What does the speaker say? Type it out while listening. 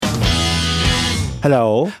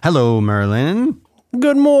Hello. Hello, Merlin.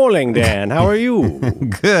 Good morning, Dan. How are you?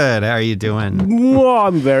 Good. How are you doing? Oh,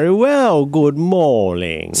 I'm very well. Good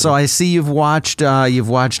morning. So I see you've watched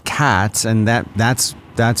Cats, and that's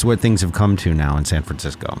what things have come to now in San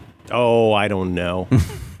Francisco. Oh, I don't know.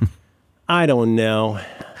 I don't know.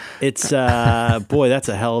 It's boy, that's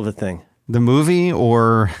a hell of a thing. The movie,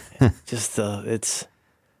 or Just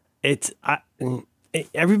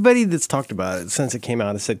everybody that's talked about it since it came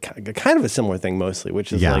out has said kind of a similar thing mostly,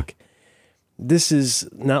 which is like, this is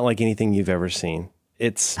not like anything you've ever seen.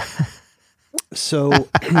 It's so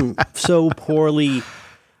poorly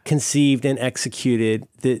conceived and executed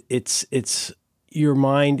that it's your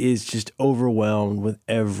mind is just overwhelmed with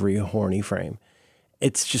every horny frame.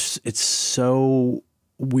 It's so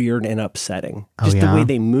weird and upsetting. Just the way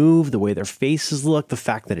they move, the way their faces look, the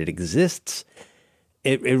fact that it exists.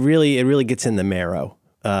 It really gets in the marrow.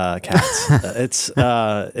 Cats. It's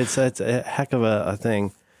a heck of a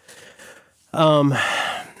thing.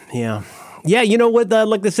 Yeah. You know what?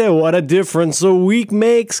 Like they say, what a difference a week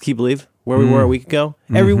makes. Can you believe where we were a week ago?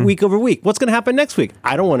 Every week over week. What's going to happen next week?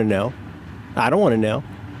 I don't want to know. I don't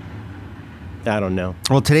know.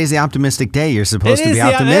 Well, today's the optimistic day. You're supposed to be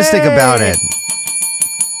optimistic about it.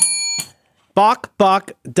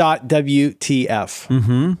 Bok.WTF.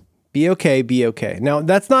 Mm-hmm. Be okay. Now,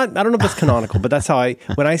 that's not, I don't know if that's canonical, but that's how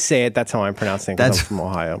when I say it, that's how I'm pronouncing it because I'm from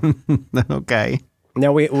Ohio. Okay.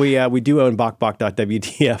 Now, we do own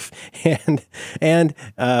Bok.WTF and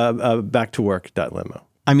backtowork.limo.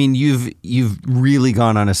 I mean, you've really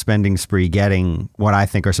gone on a spending spree getting what I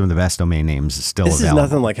think are some of the best domain names still available. This is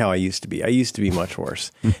nothing like how I used to be. I used to be much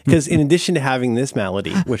worse. Because in addition to having this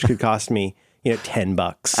malady, which could cost me,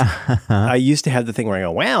 $10, I used to have the thing where I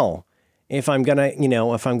go, well, if I'm gonna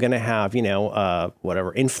have,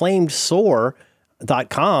 whatever,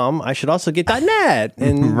 inflamedsore.com, I should also get .net.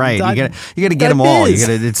 And right. You gotta get them all.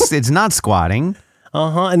 It's not squatting.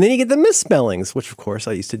 And then you get the misspellings, which of course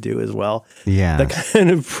I used to do as well. Yeah. That kind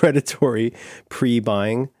of predatory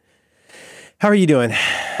pre-buying. How are you doing?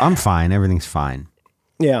 I'm fine. Everything's fine.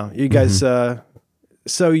 Yeah. You guys,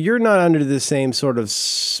 so you're not under the same sort of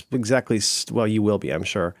well, you will be, I'm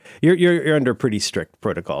sure. You're under pretty strict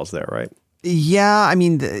protocols there, right? Yeah, I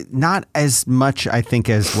mean, not as much, I think,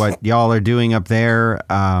 as what y'all are doing up there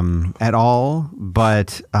at all.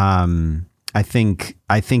 But I think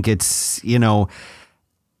it's,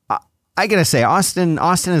 I gotta say, Austin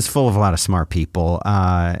is full of a lot of smart people,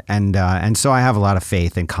 and so I have a lot of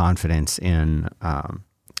faith and confidence in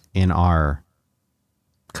our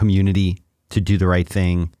community to do the right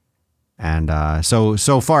thing. And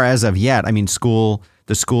so far as of yet, I mean,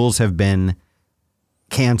 the schools have been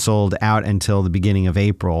canceled out until the beginning of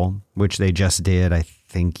April, which they just did, I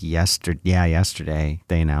think yesterday. Yeah, yesterday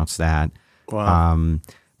they announced that. Wow.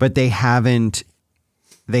 But they haven't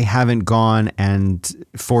gone and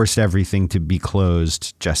forced everything to be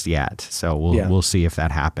closed just yet. So we'll see if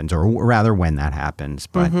that happens, or rather when that happens.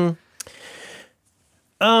 But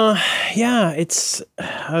at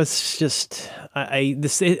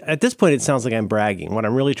this point it sounds like I'm bragging. What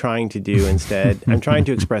I'm really trying to do instead, I'm trying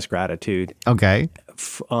to express gratitude. Okay.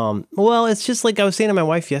 Well, it's just like I was saying to my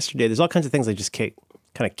wife yesterday, there's all kinds of things I just kind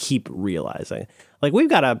of keep realizing. Like, we've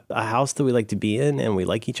got a house that we like to be in, and we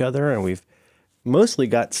like each other, and we've mostly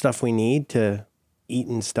got stuff we need to eat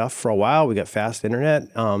and stuff for a while. We got fast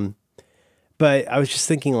internet. But I was just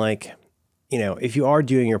thinking, like, if you are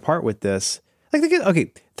doing your part with this, like,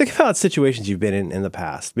 think about situations you've been in the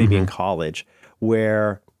past, maybe in college,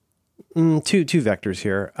 where two vectors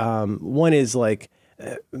here. One is like,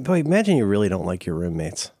 boy, imagine you really don't like your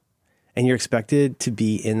roommates, and you're expected to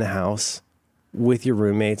be in the house with your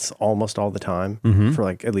roommates almost all the time for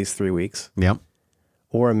like at least 3 weeks. Yep.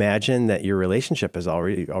 Or imagine that your relationship has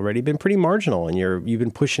already been pretty marginal, and you've been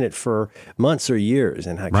pushing it for months or years,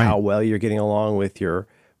 and how well you're getting along with your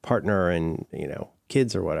partner and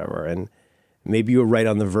kids or whatever, and maybe you were right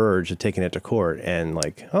on the verge of taking it to court, and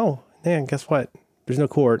like, oh man, guess what? There's no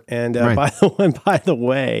court, and by the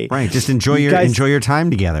way, just enjoy your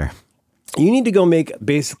time together. You need to go make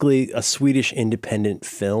basically a Swedish independent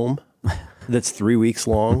film that's 3 weeks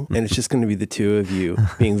long, and it's just going to be the two of you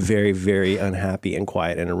being very, very unhappy and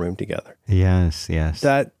quiet in a room together. Yes.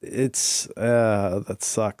 That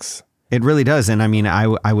sucks. It really does. And I mean,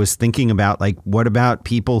 I was thinking about, like, what about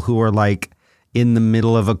people who are like in the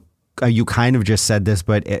middle of you kind of just said this,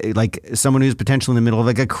 but like someone who's potentially in the middle of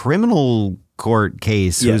like a criminal court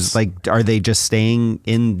case, who's like, are they just staying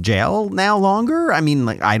in jail now longer? I mean,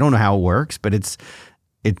 like, I don't know how it works, but it's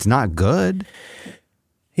not good.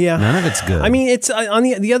 Yeah. None of it's good. I mean, it's on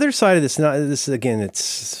the other side of this. This again,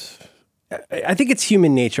 I think it's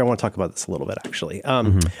human nature. I want to talk about this a little bit, actually. I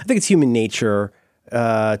think it's human nature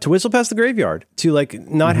to whistle past the graveyard, to like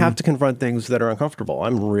not have to confront things that are uncomfortable.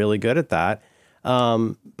 I'm really good at that.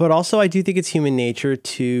 But also I do think it's human nature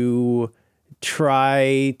to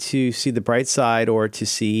try to see the bright side, or to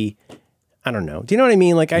see, I don't know. Do you know what I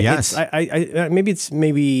mean? Like, Yes. maybe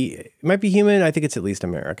it might be human. I think it's at least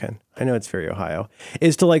American. I know it's very Ohio,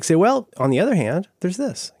 is to like say, well, on the other hand, there's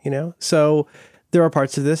this, So there are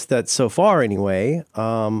parts of this that so far anyway,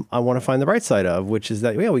 I want to find the bright side of, which is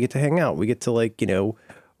that, yeah, we get to hang out. We get to like,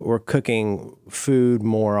 we're cooking food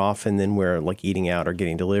more often than we're like eating out or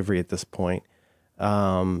getting delivery at this point.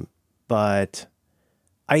 But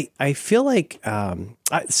I feel like,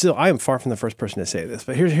 so I am far from the first person to say this,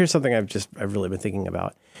 but here's something I've really been thinking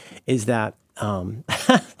about, is that,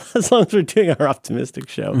 as long as we're doing our optimistic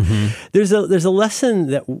show, there's a lesson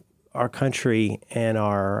that our country and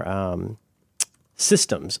our,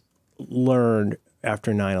 systems learned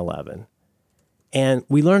after 9/11, and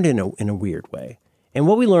we learned in a weird way. And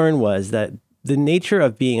what we learned was that the nature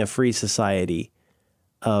of being a free society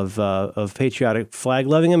of patriotic flag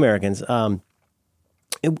loving Americans,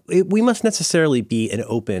 we must necessarily be an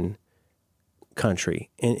open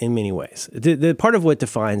country in many ways. The part of what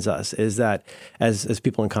defines us is that, as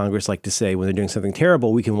people in Congress like to say, when they're doing something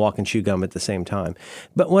terrible, we can walk and chew gum at the same time.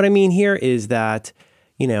 But what I mean here is that,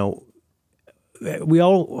 we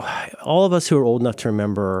all of us who are old enough to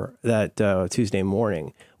remember that Tuesday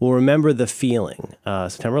morning will remember the feeling,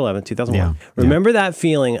 September 11th, 2001. Yeah. Remember that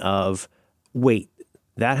feeling of, wait,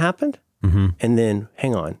 that happened? And then,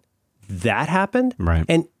 hang on, that happened? Right.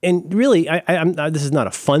 And really, I'm this is not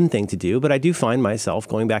a fun thing to do, but I do find myself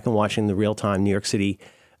going back and watching the real-time New York City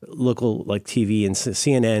local like TV and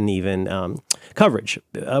CNN even coverage,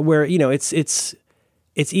 where,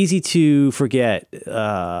 it's easy to forget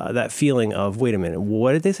that feeling of, wait a minute,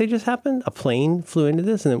 what did they say just happened? A plane flew into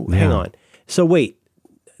this? And then, hang on. So wait,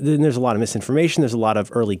 then there's a lot of misinformation. There's a lot of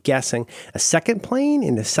early guessing. A second plane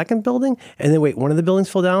in the second building? And then wait, one of the buildings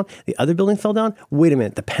fell down. The other building fell down. Wait a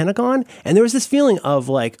minute, the Pentagon? And there was this feeling of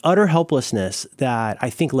like utter helplessness that I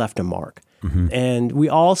think left a mark. And we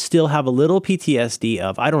all still have a little PTSD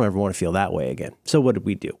of, I don't ever want to feel that way again. So what did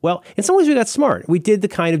we do? Well, in some ways we got smart. We did the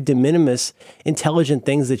kind of de minimis, intelligent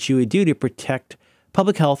things that you would do to protect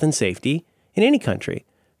public health and safety in any country.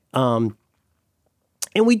 And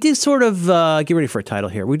we did sort of, get ready for a title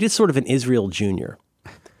here, we did sort of an Israel Junior,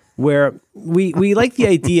 where we like the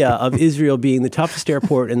idea of Israel being the toughest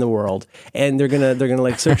airport in the world, and they're gonna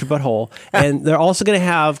like search a butthole, and they're also gonna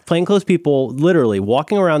have plainclothes people literally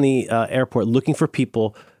walking around the airport looking for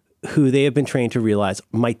people who they have been trained to realize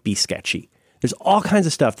might be sketchy. There's all kinds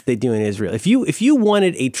of stuff that they do in Israel. If you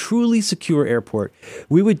wanted a truly secure airport,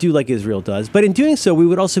 we would do like Israel does, but in doing so, we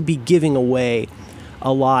would also be giving away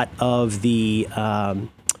a lot of the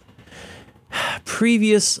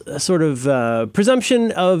previous sort of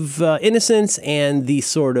presumption of innocence and the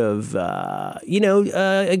sort of,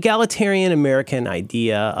 egalitarian American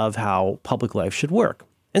idea of how public life should work.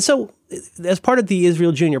 And so as part of the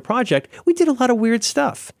Israel Junior project, we did a lot of weird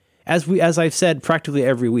stuff. As I've said practically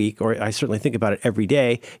every week, or I certainly think about it every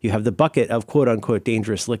day, you have the bucket of quote unquote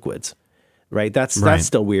dangerous liquids. Right? That's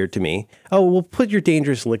still weird to me. Oh, we'll put your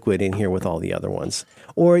dangerous liquid in here with all the other ones.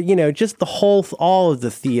 Or, just all of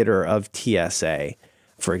the theater of TSA,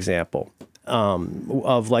 for example,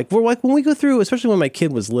 of like, we're like, when we go through, especially when my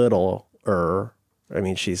kid was little,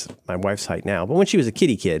 she's my wife's height now, but when she was a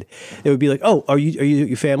kitty kid, it would be like, oh, are you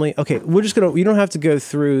your family? Okay, you don't have to go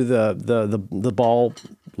through the ball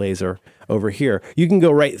laser over here. You can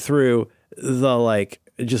go right through the like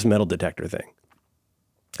just metal detector thing.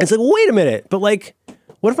 It's like, well, wait a minute, but like,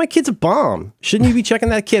 what if my kid's a bomb? Shouldn't you be checking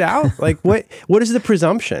that kid out? Like, what is the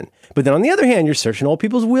presumption? But then on the other hand, you're searching old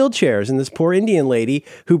people's wheelchairs, and this poor Indian lady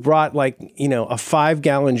who brought like, a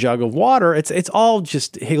 5-gallon jug of water. It's all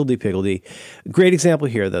just higgledy-piggledy. Great example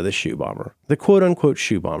here, though, the shoe bomber, the quote unquote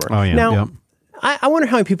shoe bomber. Oh, yeah. Now, yeah. I wonder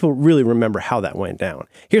how many people really remember how that went down.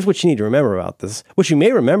 Here's what you need to remember about this. What you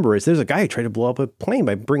may remember is there's a guy who tried to blow up a plane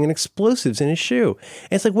by bringing explosives in his shoe.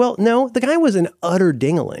 And it's like, well, no, the guy was an utter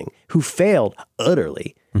dingling who failed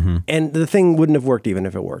utterly. And the thing wouldn't have worked even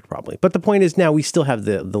if it worked, probably. But the point is now we still have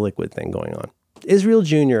the liquid thing going on. Israel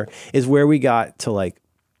Junior is where we got to like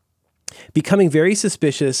becoming very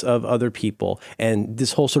suspicious of other people, and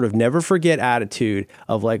this whole sort of never forget attitude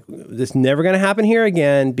of like, this never going to happen here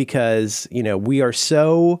again because, we are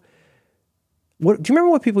so... Do you remember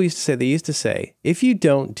what people used to say? They used to say, if you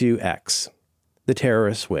don't do X, the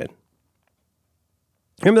terrorists win.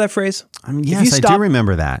 Remember that phrase? Yes, I do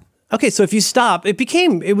remember that. Okay, so if you stop,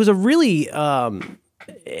 it was a really,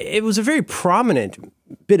 it was a very prominent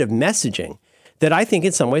bit of messaging that I think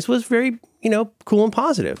in some ways was very, cool and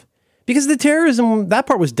positive. Because the terrorism, that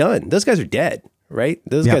part was done. Those guys are dead, right?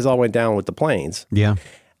 Those guys all went down with the planes. Yeah.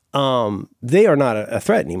 They are not a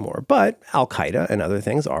threat anymore, but Al-Qaeda and other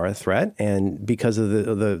things are a threat. And because of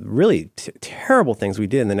the really terrible things we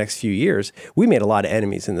did in the next few years, we made a lot of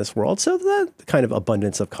enemies in this world. So that kind of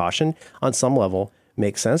abundance of caution on some level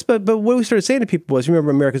makes sense. But what we started saying to people was, remember,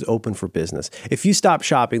 America's open for business. If you stop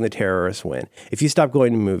shopping, the terrorists win. If you stop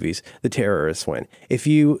going to movies, the terrorists win. If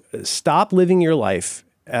you stop living your life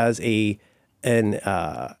as a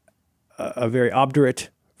very obdurate,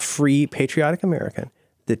 free, patriotic American,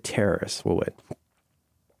 the terrorists will win.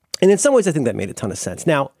 And in some ways, I think that made a ton of sense.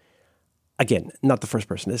 Now, again, not the first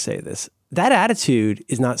person to say this. That attitude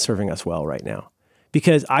is not serving us well right now,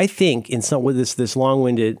 because I think in some with this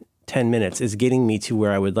long-winded 10 minutes is getting me to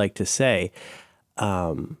where I would like to say,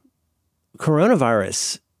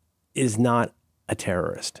 coronavirus is not a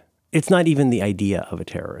terrorist. It's not even the idea of a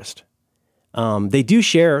terrorist. They do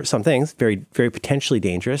share some things, very, very potentially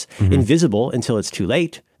dangerous, invisible until it's too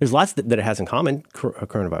late. There's lots that it has in common,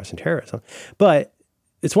 coronavirus and terrorism. But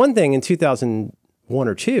it's one thing in 2001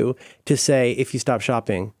 or 2 to say, if you stop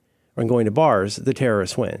shopping or going to bars, the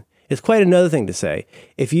terrorists win. It's quite another thing to say,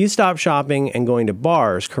 if you stop shopping and going to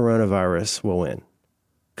bars, coronavirus will win.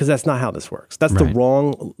 Because that's not how this works. That's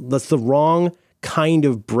the wrong kind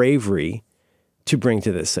of bravery to bring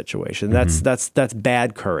to this situation. That's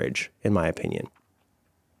bad courage, in my opinion.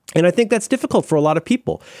 And I think that's difficult for a lot of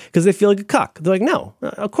people because they feel like a cuck. They're like, no,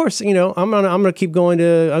 of course, I'm gonna keep going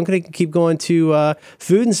to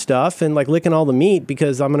food and stuff and like licking all the meat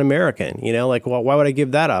because I'm an American. Why would I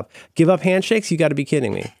give that up? Give up handshakes? You got to be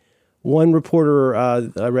kidding me. One reporter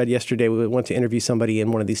I read yesterday went to interview somebody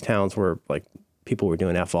in one of these towns where like people were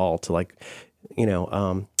doing F all to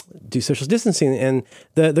do social distancing, and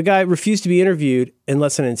the guy refused to be interviewed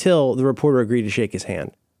unless and until the reporter agreed to shake his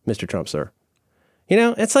hand. Mr. Trump, sir.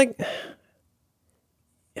 It's like,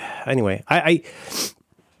 anyway, I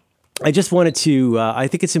just wanted to, I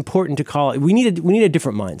think it's important to call it, we need a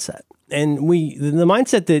different mindset. And the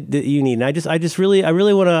mindset that you need, and I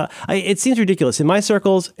really want to, it seems ridiculous in my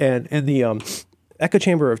circles and in the echo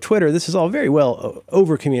chamber of Twitter. This is all very well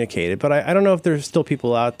over communicated, but I don't know if there's still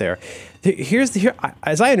people out there.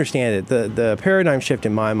 As I understand it, the paradigm shift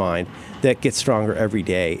in my mind that gets stronger every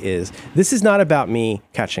day is this is not about me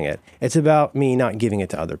catching it. It's about me not giving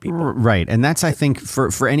it to other people. Right. And that's, I think,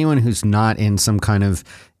 for anyone who's not in some kind of,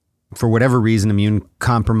 for whatever reason, immune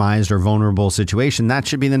compromised or vulnerable situation, that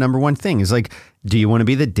should be the number one thing is like, do you want to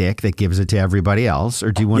be the dick that gives it to everybody else,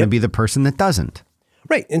 or do you want to be the person that doesn't?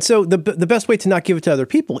 Right. And so the best way to not give it to other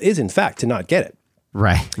people is, in fact, to not get it.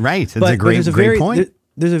 Right. That's a great point.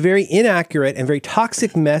 There's a very inaccurate and very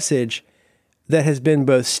toxic message that has been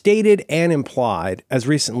both stated and implied as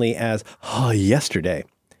recently as yesterday,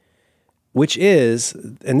 which is,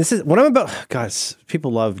 and this is what I'm about. Guys,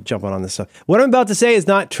 people love jumping on this stuff. What I'm about to say is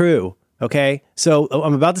not true. Okay. So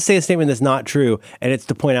I'm about to say a statement that's not true, and it's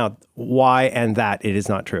to point out why and that it is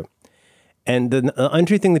not true. And the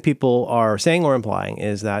untrue thing that people are saying or implying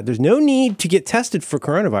is that there's no need to get tested for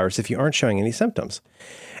coronavirus if you aren't showing any symptoms.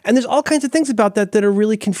 And there's all kinds of things about that are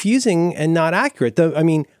really confusing and not accurate.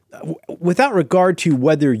 Without regard to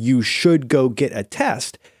whether you should go get a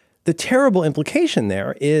test, the terrible implication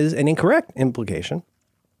there is, an incorrect implication,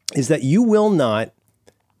 is that you will not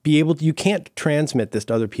be able to, you can't transmit this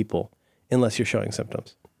to other people unless you're showing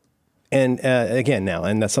symptoms. And again, now,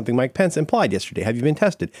 and that's something Mike Pence implied yesterday. Have you been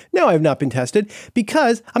tested? No, I have not been tested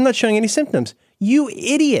because I'm not showing any symptoms. You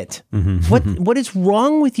idiot. What is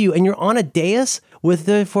wrong with you? And you're on a dais with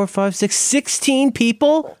 16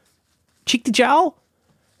 people? Cheek to jowl?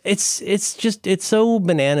 It's so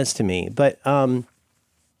bananas to me. But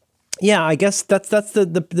yeah, I guess that's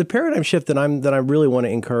the paradigm shift that I really want to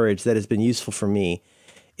encourage that has been useful for me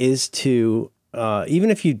is to,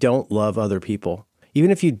 even if you don't love other people, even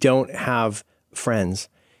if you don't have friends,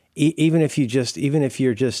 even if you're just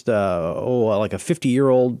like a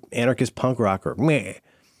 50-year-old anarchist punk rocker,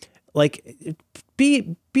 like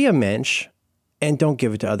be a mensch and don't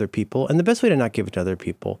give it to other people. And the best way to not give it to other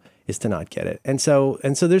people is to not get it. And so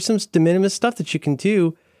there's some de minimis stuff that you can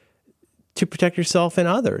do to protect yourself and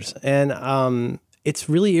others. And it's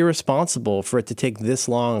really irresponsible for it to take this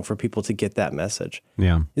long for people to get that message.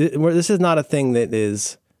 Yeah, this is not a thing that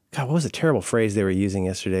is. God, what was a terrible phrase they were using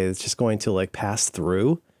yesterday? It's just going to like pass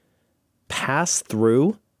through. Pass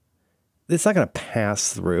through? It's not going to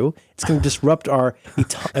pass through. It's going to disrupt our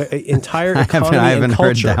entire economy and culture. I haven't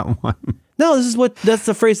heard that one. No, that's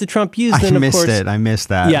the phrase that Trump used. I missed it. I missed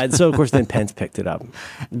that. Yeah, so of course then Pence picked it up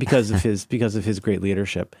because of his great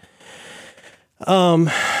leadership.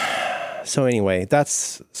 So anyway,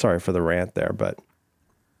 that's sorry for the rant there, but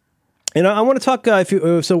and I want to talk. So I think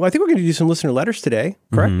we're going to do some listener letters today,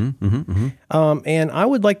 correct? And I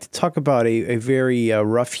would like to talk about a very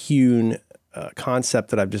rough-hewn concept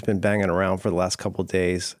that I've just been banging around for the last couple of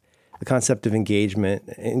days. The concept of engage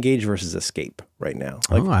versus escape right now.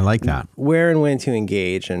 Like, I like that. Where and when to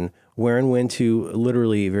engage, and where and when to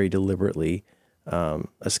literally, very deliberately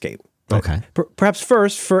escape. But okay. Perhaps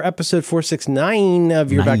first for episode 469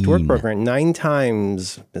 of your Back to Work program, 9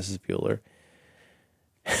 times, Mrs. Bueller.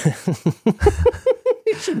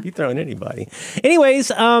 You shouldn't be throwing anybody. Anyways,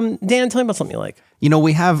 Dan, tell me about something you like.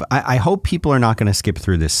 We have, I hope people are not going to skip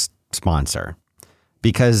through this sponsor,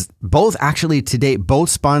 because both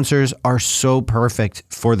sponsors are so perfect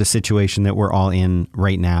for the situation that we're all in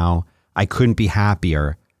right now. I couldn't be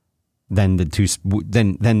happier than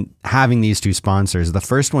having these two sponsors. The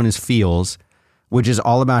first one is Feels, which is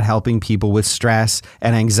all about helping people with stress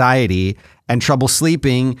and anxiety and trouble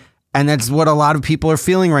sleeping. And that's what a lot of people are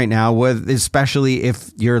feeling right now, especially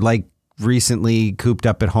if you're like recently cooped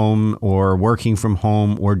up at home or working from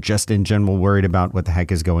home or just in general worried about what the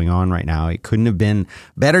heck is going on right now. It couldn't have been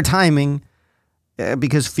better timing,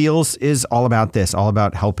 because Feels is all about this, all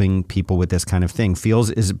about helping people with this kind of thing.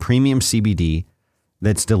 Feels is a premium CBD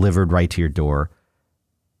that's delivered right to your door.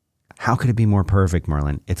 How could it be more perfect,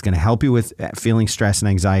 Merlin? It's going to help you with feeling stress and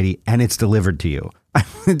anxiety, and it's delivered to you.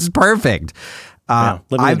 It's perfect. Living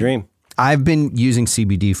the dream. I've been using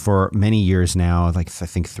CBD for many years now, like I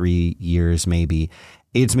think 3 years maybe.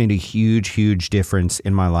 It's made a huge, huge difference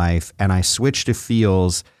in my life. And I switched to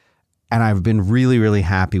Feels, and I've been really, really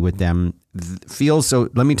happy with them. Feels, so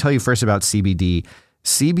let me tell you first about CBD.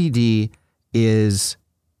 CBD is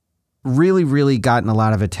really, really gotten a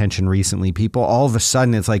lot of attention recently. People, all of a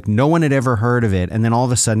sudden, it's like no one had ever heard of it. And then all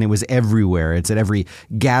of a sudden it was everywhere. It's at every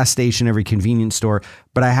gas station, every convenience store.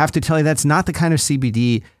 But I have to tell you, that's not the kind of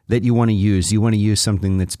CBD that you want to use. You want to use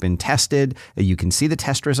something that's been tested. You can see the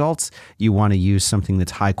test results. You want to use something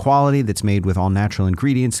that's high quality, that's made with all natural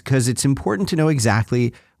ingredients, because it's important to know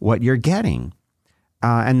exactly what you're getting.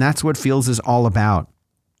 And that's what Feels is all about.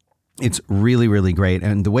 It's really, really great.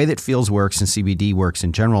 And the way that Feels works, and CBD works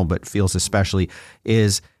in general, but Feels especially,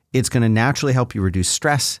 is it's going to naturally help you reduce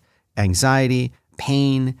stress, anxiety,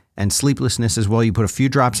 pain, and sleeplessness as well. You put a few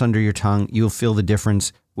drops under your tongue, you'll feel the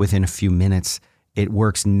difference within a few minutes. It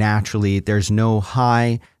works naturally. There's no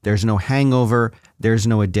high, there's no hangover, there's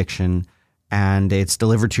no addiction. And it's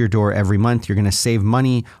delivered to your door every month. You're going to save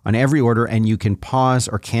money on every order, and you can pause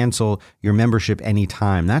or cancel your membership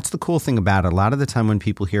anytime. That's the cool thing about it. A lot of the time when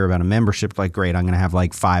people hear about a membership, like, great, I'm going to have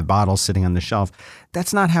like 5 bottles sitting on the shelf.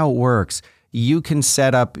 That's not how it works. You can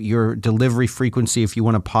set up your delivery frequency if you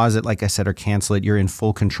want to pause it, like I said, or cancel it. You're in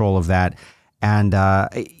full control of that. And,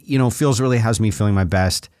 Feels really has me feeling my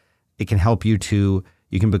best. It can help you to...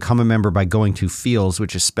 You can become a member by going to Feels,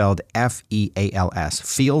 which is spelled Feals,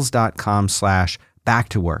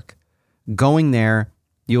 feels.com/back-to-work. Going there,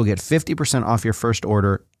 you'll get 50% off your first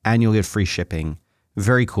order, and you'll get free shipping.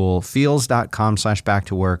 Very cool.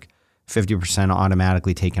 Feels.com/back-to-work, 50%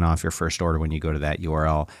 automatically taken off your first order when you go to that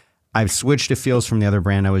URL. I've switched to Feels from the other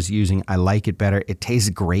brand I was using. I like it better. It tastes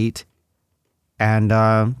great, and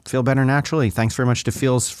feel better naturally. Thanks very much to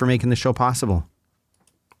Feels for making the show possible.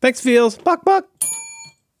 Thanks, Feels. Buck.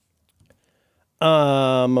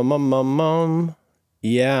 Yeah,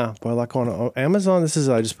 boy, a lot going on. Amazon,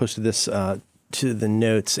 I just posted this to the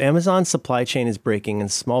notes. Amazon's supply chain is breaking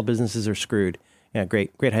and small businesses are screwed. Yeah, great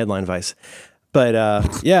headline, Vice. But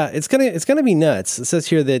yeah, it's gonna be nuts. It says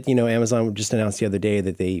here that Amazon just announced the other day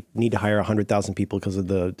that they need to hire 100,000 people because of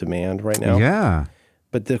the demand right now. Yeah.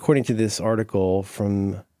 But according to this article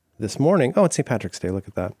from this morning, it's St. Patrick's Day. Look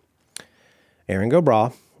at that. Aaron Go Bra.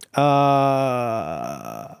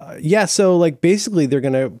 So like basically they're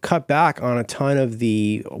going to cut back on a ton of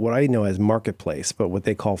what I know as marketplace, but what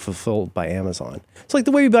they call fulfilled by Amazon. It's like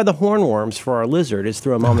the way we buy the hornworms for our lizard is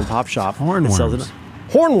through a mom and pop shop. Hornworms.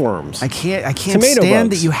 Hornworms. I can't Tomato stand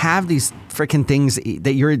bugs. that you have these freaking things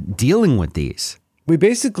that you're dealing with these. We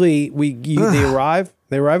basically, they arrive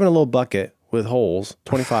in a little bucket with holes,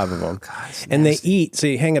 25 of them. God, and they eat, so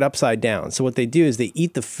you hang it upside down. So what they do is they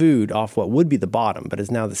eat the food off what would be the bottom, but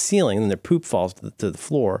is now the ceiling, and then their poop falls to the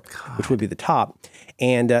floor, which would be the top.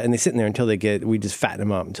 And they sit in there until we just fatten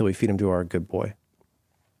them up until we feed them to our good boy.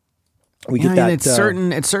 We get that.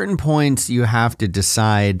 At certain points, you have to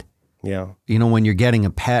decide, when you're getting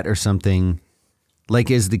a pet or something,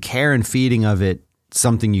 like, is the care and feeding of it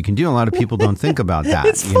something you can do? A lot of people don't think about that.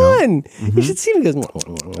 It's fun. Mm-hmm. You should see him. He goes,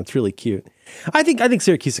 it's really cute. I think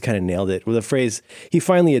Syracuse kind of nailed it with a phrase. He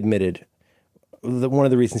finally admitted one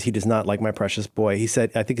of the reasons he does not like My Precious Boy, he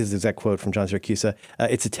said, I think his exact quote from John Siracusa,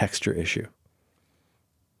 it's a texture issue.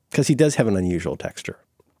 Because he does have an unusual texture.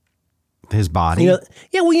 His body? Yeah,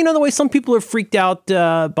 well, the way some people are freaked out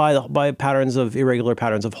by irregular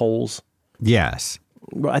patterns of holes. Yes.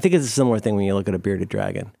 I think it's a similar thing when you look at a bearded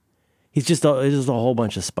dragon. He's just a whole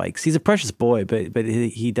bunch of spikes. He's a precious boy, but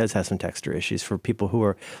he does have some texture issues for people who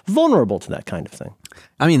are vulnerable to that kind of thing.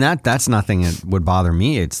 I mean, that's nothing that would bother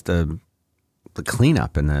me. It's the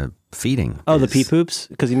cleanup and the feeding. Oh, the pee poops?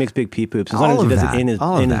 Because he makes big pee poops. As all long as he of does that. it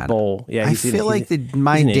in his bowl. Yeah, I feel like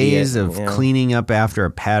my days of cleaning up after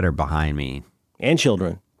a pet are behind me. And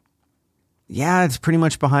children. Yeah, it's pretty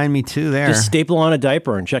much behind me too there. Just staple on a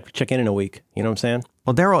diaper and check in a week. You know what I'm saying?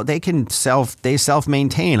 Well, they can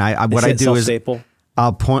self-maintain. What I do is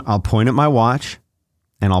I'll point at my watch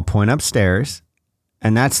and I'll point upstairs,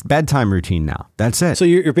 and that's bedtime routine now. That's it. So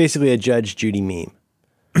you're basically a Judge Judy meme.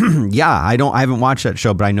 Yeah, I haven't watched that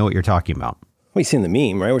show, but I know what you're talking about. Well, you've seen the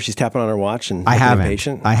meme, right? Where she's tapping on her watch and I haven't.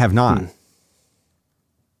 Impatient. I have not.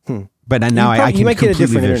 But now I can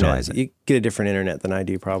completely visualize it. You get a different internet than I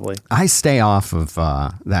do, probably. I stay off of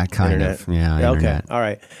that kind internet. of internet. Okay, all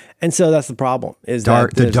right. And so that's the problem. Is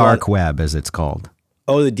the dark web, as it's called.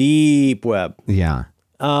 Oh, the deep web. Yeah.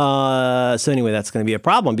 So anyway, that's going to be a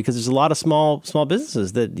problem because there's a lot of small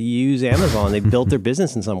businesses that use Amazon. They built their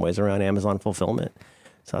business in some ways around Amazon fulfillment.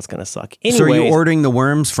 So that's going to suck. Anyways, so are you ordering the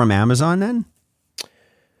worms from Amazon then?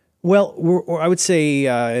 Well, I would say,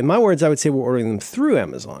 in my words, I would say we're ordering them through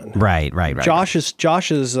Amazon. Right. Josh's,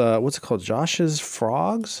 what's it called? Josh's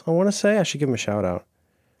Frogs, I want to say. I should give them a shout out.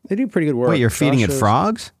 They do pretty good work. Wait, you're feeding it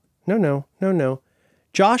frogs? No.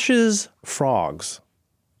 Josh's Frogs.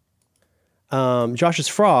 Josh's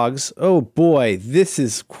Frogs. Oh boy, this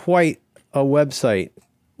is quite a website.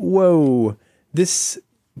 Whoa.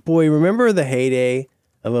 Remember the heyday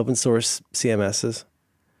of open source CMSs?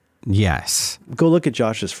 Yes. Go look at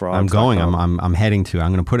Josh's Frogs. I'm going. I'm heading to.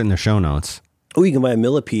 I'm going to put it in the show notes. Oh, you can buy a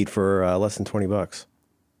millipede for less than $20. Well,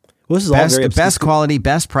 this is all very best quality,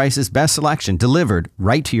 best prices, best selection, delivered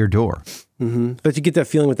right to your door. Mm-hmm. But you get that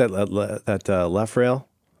feeling with that left rail.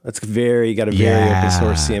 That's got a very open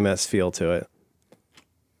source CMS feel to it.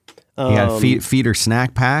 You got feeder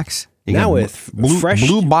snack packs. You now got with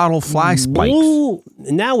blue bottle fly spikes.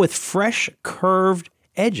 Now with fresh curved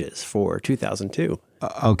edges for 2002.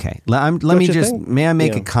 Okay. May I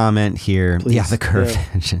make a comment here? Please. Yeah, the curved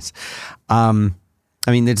edges.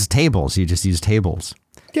 It's tables. You just use tables.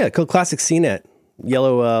 Yeah, classic CNET,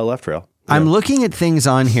 yellow left rail. Yeah. I'm looking at things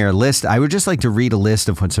on here. I would just like to read a list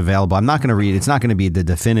of what's available. I'm not going to read. It's not going to be the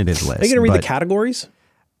definitive list. Are you going to read the categories?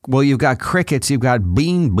 Well, you've got crickets. You've got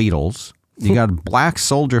bean beetles. You got black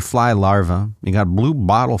soldier fly larvae. You got blue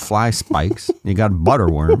bottle fly spikes. You got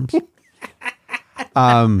butterworms.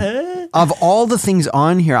 Of all the things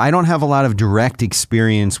on here, I don't have a lot of direct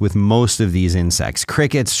experience with most of these insects.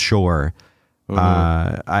 Crickets, sure.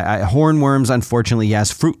 Hornworms, unfortunately,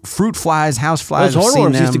 yes. Fruit flies, house flies. Those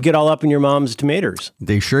hornworms used to get all up in your mom's tomatoes.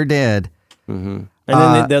 They sure did. Mm-hmm.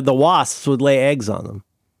 And then the wasps would lay eggs on them.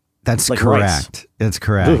 That's like correct. Rice. That's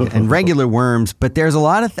correct. And regular worms. But there's a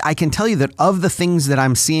lot of, I can tell you that of the things that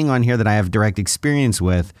I'm seeing on here that I have direct experience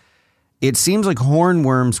with, it seems like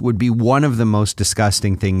hornworms would be one of the most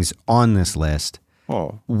disgusting things on this list.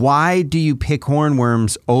 Oh. Why do you pick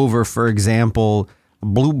hornworms over, for example,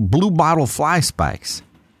 blue bottle fly spikes?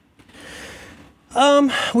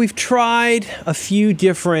 We've tried a few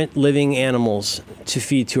different living animals to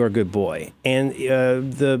feed to our good boy. And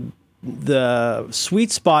the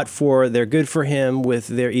sweet spot for they're good for him,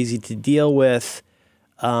 they're easy to deal with.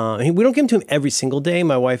 We don't give them to him every single day.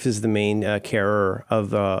 My wife is the main carer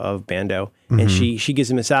of Bando, and she gives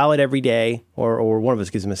him a salad every day, or one of us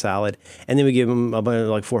gives him a salad, and then we give him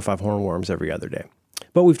like 4 or 5 hornworms every other day.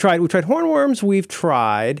 But we've tried hornworms. We've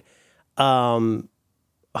tried, oh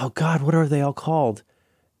God, what are they all called?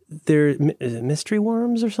 They're mystery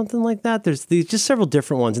worms or something like that. There's just several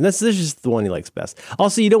different ones, and this is just the one he likes best.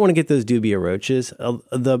 Also, you don't want to get those dubia roaches.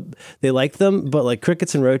 They like them, but like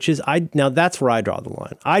crickets and roaches, now that's where I draw the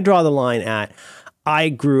line. I draw the line at I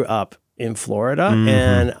grew up in Florida,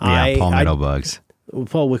 and palmetto bugs.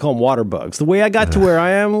 Well, we call them water bugs. The way I got to where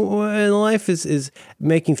I am in life is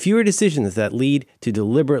making fewer decisions that lead to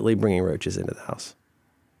deliberately bringing roaches into the house.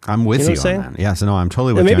 I'm with you on that. Yes, no, I'm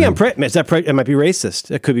totally with you. Maybe it might be racist.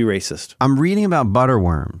 It could be racist. I'm reading about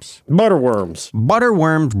butterworms.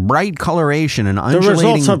 Butterworms, bright coloration and undulating. The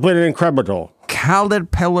results have been incredible.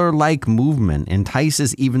 Caterpillar-like movement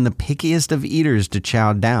entices even the pickiest of eaters to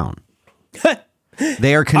chow down.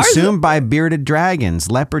 They are consumed by bearded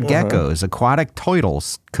dragons, leopard geckos, aquatic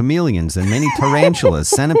turtles, chameleons, and many tarantulas,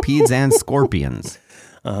 centipedes, and scorpions.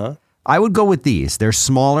 I would go with these. They're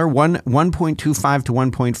smaller, 1.25 to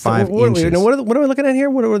 1.5 inches. What are we looking at here?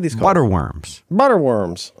 What are these called? Butterworms.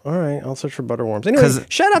 Butterworms. All right, I'll search for butterworms. Anyway,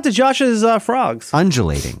 shout out to Josh's frogs.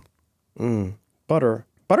 Undulating.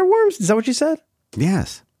 Butterworms? Is that what you said?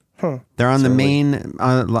 Yes. Huh. They're on the main,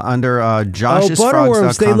 under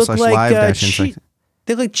butterworms. They look like josh'sfrogs.live.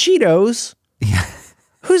 They look like Cheetos. Yeah.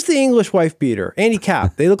 Who's the English wife beater? Andy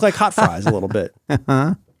Capp. They look like hot fries a little bit.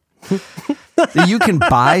 You can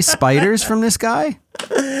buy spiders from this guy?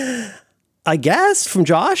 I guess, from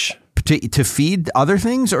Josh. To feed other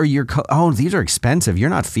things? Or these are expensive.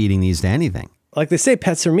 You're not feeding these to anything. Like they say,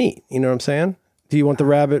 pets are meat. You know what I'm saying? Do you want the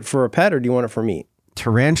rabbit for a pet or do you want it for meat?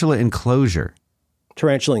 Tarantula enclosure.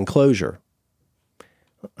 Tarantula enclosure.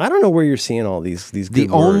 I don't know where you're seeing all these good The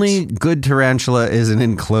words. only good tarantula is an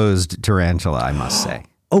enclosed tarantula, I must say.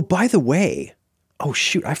 Oh, by the way,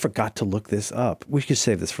 shoot, I forgot to look this up. We could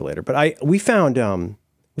save this for later. But we found a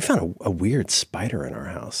weird spider in our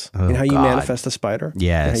house. Oh, you know how you God. manifest a spider? Yes.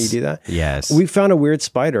 You know how you do that? Yes. We found a weird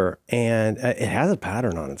spider, and it has a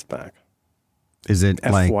pattern on its back. Is it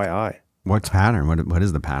FYI. What's pattern? What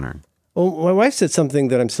is the pattern? Well, my wife said something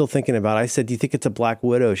that I'm still thinking about. I said, do you think it's a black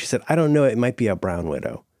widow? She said, I don't know. It might be a brown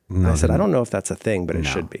widow. And I said, I don't know if that's a thing, but it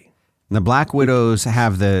should be. The black widows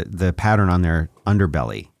have the pattern on their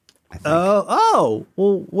underbelly, I think. Well,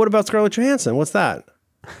 what about Scarlett Johansson? What's that?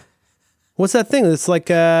 What's that thing? It's like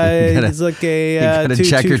it's like a. You gotta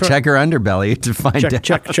check her underbelly to find out.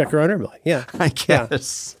 Check her underbelly. Yeah, I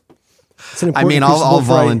guess. It's an important I'll crucible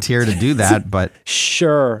volunteer to do that, but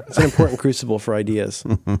sure, it's an important crucible for ideas.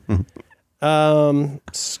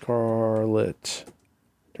 Scarlet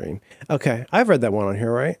Dream. Okay, I've read that one on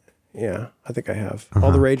here, right? Yeah, I think I have.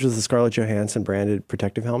 All the Rage was the Scarlett Johansson branded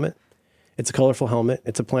protective helmet. It's a colorful helmet.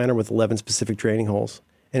 It's a planner with 11 specific draining holes,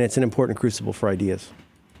 and it's an important crucible for ideas.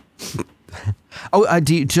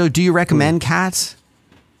 Do you recommend cats?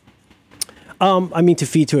 I mean, to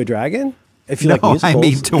feed to a dragon. If you like musicals. I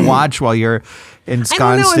mean to watch while you're ensconced.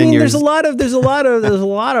 I don't know. I mean, in there's a lot of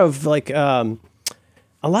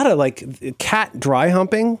like cat dry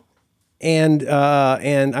humping, and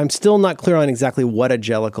I'm still not clear on exactly what a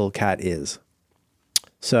jellicle cat is.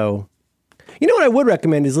 So, you know what I would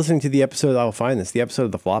recommend is listening to the episode. I'll find this. The episode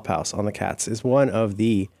of the Flophouse on the cats is one of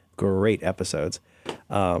the great episodes.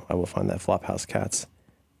 I will find that Flophouse cats.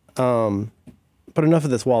 But enough of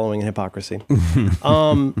this wallowing in hypocrisy.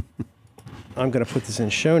 I'm going to put this in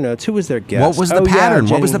show notes. Who was their guest? What was the pattern?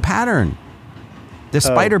 What was the pattern? The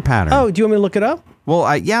spider pattern. Oh, do you want me to look it up? Well,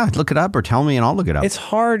 look it up or tell me and I'll look it up. It's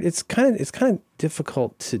hard. It's kind of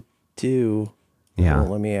difficult to do. Yeah.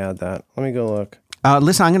 Let me add that. Let me go look.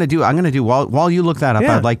 Listen, I'm going to do while you look that up.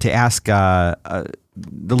 Yeah. I'd like to ask the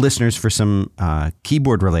listeners for some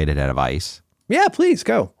keyboard related advice. Yeah, please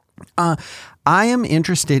go. I am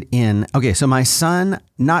interested in. Okay, so my son,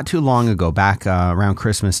 not too long ago, back around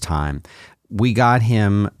Christmas time, we got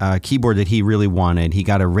him a keyboard that he really wanted. He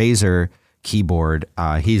got a Razer keyboard.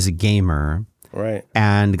 He's a gamer. Right.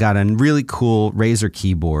 And got a really cool Razer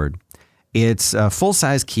keyboard. It's a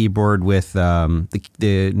full-size keyboard with the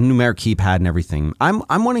numeric keypad and everything. I'm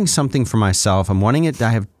wanting something for myself. I'm wanting it. I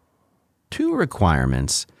have two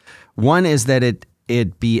requirements. One is that it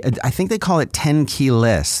be, I think they call it 10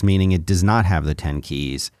 keyless, meaning it does not have the 10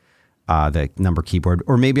 keys. The number keyboard,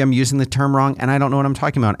 or maybe I'm using the term wrong and I don't know what I'm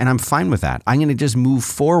talking about, and I'm fine with that. I'm going to just move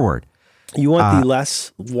forward. You want the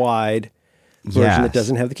less wide version that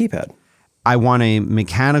doesn't have the keypad. I want a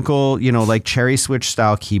mechanical, like cherry switch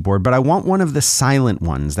style keyboard, but I want one of the silent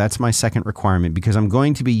ones. That's my second requirement because I'm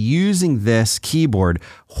going to be using this keyboard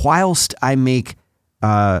whilst I make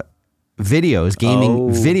videos, gaming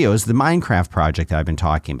videos, the Minecraft project that I've been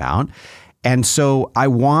talking about. And so I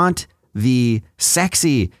want the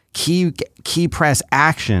sexy key press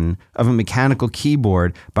action of a mechanical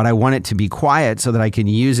keyboard, but I want it to be quiet so that I can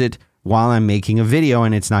use it while I'm making a video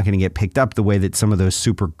and it's not going to get picked up the way that some of those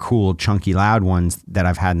super cool, chunky, loud ones that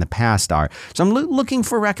I've had in the past are. So I'm looking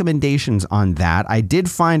for recommendations on that. I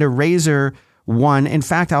did find a Razer one. In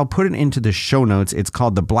fact, I'll put it into the show notes. It's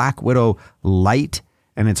called the Black Widow Lite,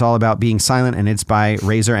 and it's all about being silent, and it's by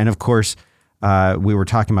Razer. And of course, we were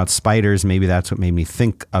talking about spiders. Maybe that's what made me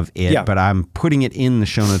think of it, but I'm putting it in the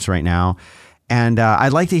show notes right now. And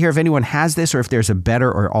I'd like to hear if anyone has this or if there's a better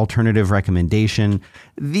or alternative recommendation.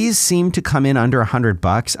 These seem to come in under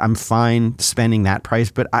 $100. I'm fine spending that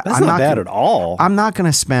price, but I'm not bad at all. I'm not going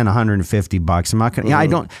to spend $150. I'm not going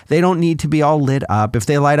to, they don't need to be all lit up. If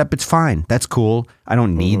they light up, it's fine. That's cool. I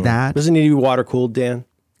don't need that. Doesn't need to be water cooled, Dan.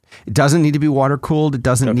 It doesn't need to be water cooled. It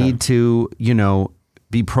doesn't need to,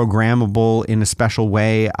 be programmable in a special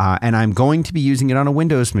way. And I'm going to be using it on a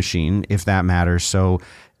Windows machine, if that matters. So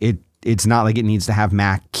it's not like it needs to have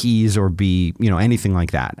Mac keys or be, anything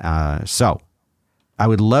like that. So I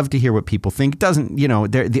would love to hear what people think. It doesn't,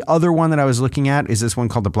 the other one that I was looking at is this one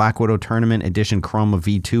called the Black Widow Tournament Edition Chroma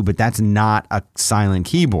V2, but that's not a silent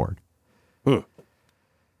keyboard.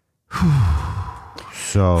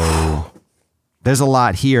 So there's a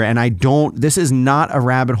lot here. And this is not a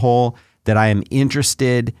rabbit hole that I am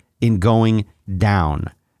interested in going down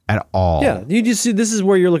at all. Yeah, you just see this is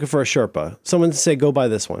where you're looking for a Sherpa. Someone to say, go buy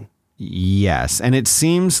this one. Yes. And it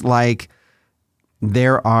seems like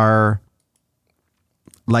there are,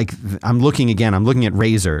 I'm looking at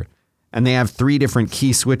Razer, and they have 3 different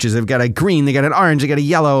key switches. They've got a green, they got an orange, they got a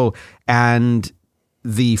yellow, and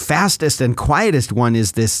the fastest and quietest one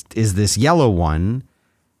is this yellow one.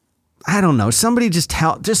 I don't know. Somebody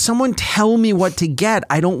someone tell me what to get.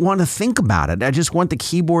 I don't want to think about it. I just want the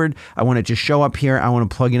keyboard. I want it to show up here. I want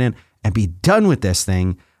to plug it in and be done with this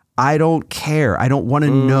thing. I don't care. I don't want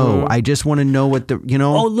to know. I just want to know what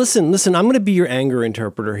Oh, listen. I'm going to be your anger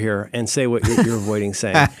interpreter here and say what you're avoiding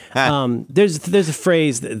saying. There's a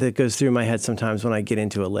phrase that goes through my head sometimes when I get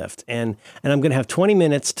into a lift, and I'm going to have 20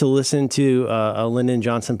 minutes to listen to a Lyndon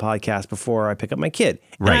Johnson podcast before I pick up my kid.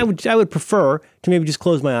 Right. And I would prefer to maybe just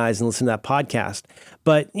close my eyes and listen to that podcast.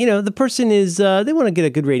 But the person is they want to get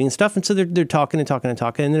a good rating and stuff, and so they're talking, and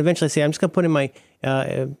then eventually I say, I'm just going to put in my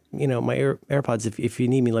my AirPods. If you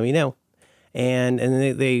need me, let me know. And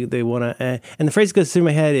then they want to, and the phrase that goes through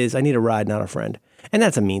my head is, I need a ride, not a friend. And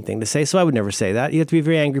that's a mean thing to say, so I would never say that. You have to be a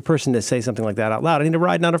very angry person to say something like that out loud. I need a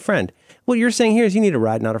ride, not a friend. What you're saying here is you need a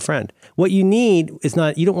ride, not a friend. What you need is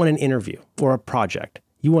you don't want an interview or a project.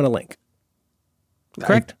 You want a link.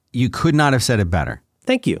 Correct? You could not have said it better.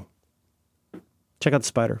 Thank you. Check out the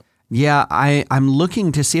spider. Yeah, I'm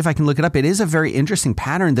looking to see if I can look it up. It is a very interesting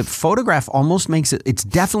pattern. The photograph almost makes it's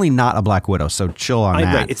definitely not a Black Widow, so chill on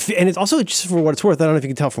that. Right. It's also, just for what it's worth, I don't know if you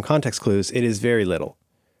can tell from context clues, it is very little.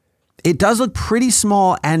 It does look pretty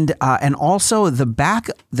small, and also the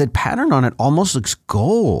pattern on it almost looks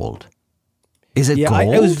gold. Is it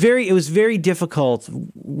gold? It was very difficult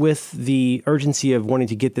with the urgency of wanting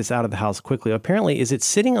to get this out of the house quickly. Apparently, is it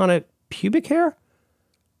sitting on a pubic hair?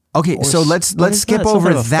 Okay, so let's skip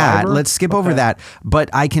over that. Let's skip over that. But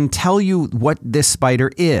I can tell you what this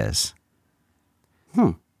spider is.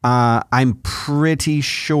 I'm pretty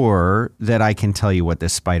sure that I can tell you what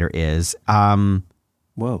this spider is.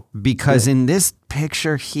 Whoa. Because in this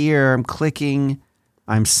picture here, I'm clicking,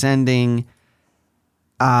 I'm sending.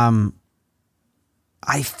 I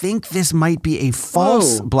think this might be a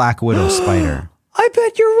false Black Widow spider. I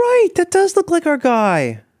bet you're right. That does look like our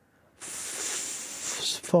guy.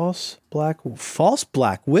 False Black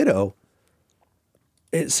Widow.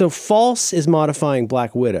 So false is modifying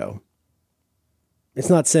Black Widow. It's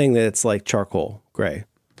not saying that it's like charcoal gray.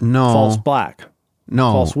 No. False black.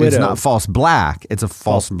 No, false widow. It's not false black. It's a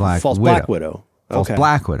false black false widow. Black Widow. False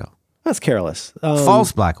Black Widow. That's careless.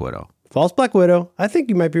 False Black Widow. False Black Widow. I think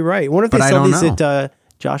you might be right. I wonder if they sell these at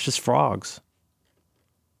Josh's Frogs.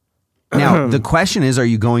 Now, the question is, are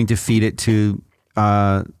you going to feed it to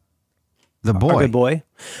the boy? Our good boy?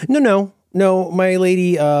 No. My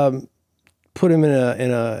lady put him in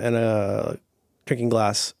a drinking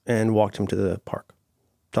glass and walked him to the park.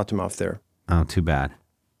 Dropped him off there. Oh, too bad.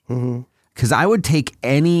 Because I would take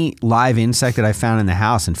any live insect that I found in the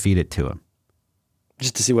house and feed it to him.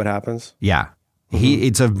 Just to see what happens? Yeah. Maybe he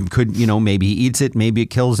eats it, maybe it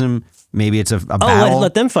kills him, maybe it's a battle.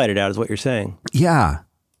 Let them fight it out is what you're saying. Yeah.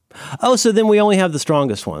 Oh, so then we only have the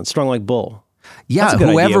strongest one, strong like bull. Yeah,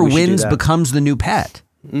 whoever wins becomes the new pet.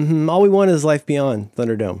 All we want is life beyond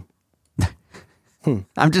Thunderdome.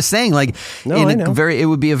 I'm just saying, it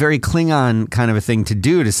would be a very Klingon kind of a thing to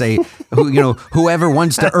do, to say, whoever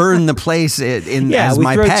wants to earn the place as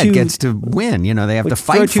my pet gets to win. They have to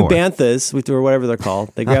fight for it. Throw two banthas, or whatever they're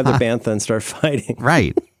called. They grab their bantha and start fighting.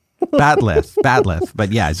 Right. Batleth.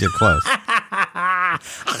 But yes, you're close.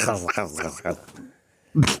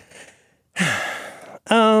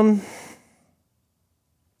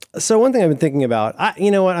 So one thing I've been thinking about,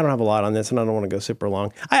 you know what? I don't have a lot on this, and I don't want to go super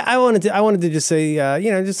long. I wanted to just say,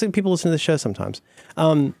 just so people listen to the show sometimes.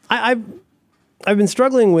 I've been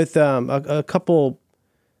struggling with a couple.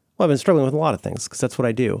 Well, I've been struggling with a lot of things because that's what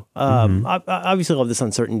I do. Obviously, all of this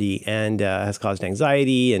uncertainty and has caused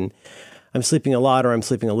anxiety, and I'm sleeping a lot or I'm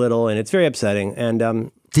sleeping a little, and it's very upsetting.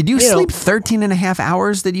 And did you sleep 13 and a half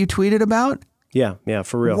hours that you tweeted about? Yeah,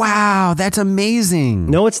 for real. Wow, that's amazing.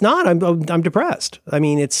 No, it's not. I'm depressed. I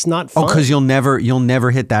mean, it's not fun. Oh, because you'll never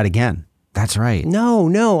hit that again. That's right.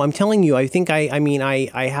 No, I'm telling you, I think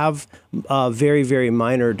I have very, very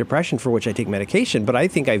minor depression for which I take medication, but I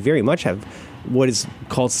think I very much have what is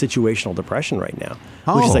called situational depression right now,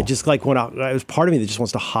 which is just like when I was part of me that just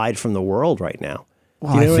wants to hide from the world right now.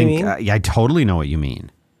 Well, you know I think what I mean? I totally know what you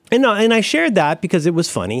mean. And I shared that because it was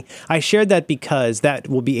funny. I shared that because that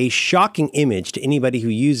will be a shocking image to anybody who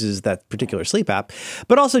uses that particular sleep app,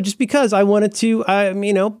 but also just because I wanted to,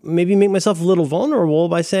 maybe make myself a little vulnerable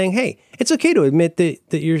by saying, hey, it's okay to admit that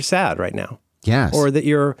you're sad right now. Yes. Or that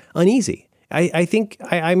you're uneasy. I think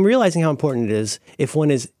I'm realizing how important it is if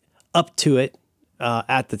one is up to it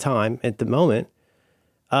at the moment,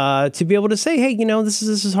 to be able to say, hey, this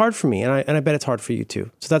is hard for me, and I bet it's hard for you too.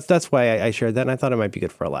 So that's why I shared that, and I thought it might be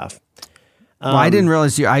good for a laugh. Well, I didn't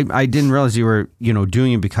realize I didn't realize you were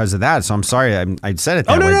doing it because of that. So I'm sorry I said it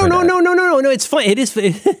that way. No. It's fun. It is.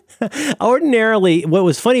 Ordinarily, what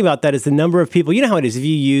was funny about that is the number of people. You know how it is. If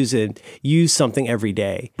you use something every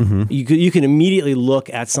day, you can immediately look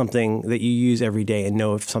at something that you use every day and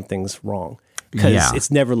know if something's wrong. Because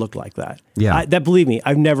it's never looked like that. Yeah. Believe me,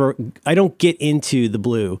 I don't get into the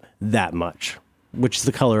blue that much, which is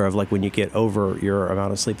the color of like when you get over your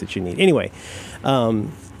amount of sleep that you need. Anyway,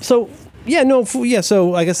 so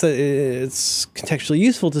I guess that it's contextually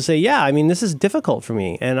useful to say, this is difficult for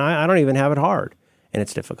me, and I don't even have it hard, and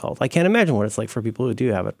it's difficult. I can't imagine what it's like for people who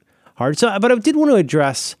do have it hard. So, but I did want to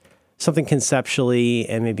address something conceptually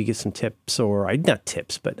and maybe give some tips, or not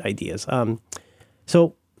tips, but ideas.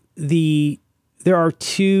 There are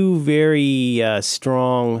two very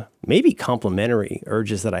strong, maybe complementary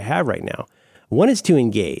urges that I have right now. One is to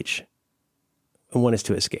engage, and one is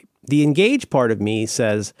to escape. The engage part of me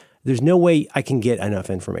says, there's no way I can get enough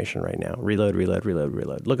information right now. Reload.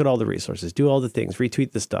 Look at all the resources, do all the things,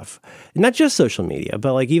 retweet the stuff. Not just social media,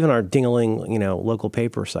 but like even our ding-a-ling, local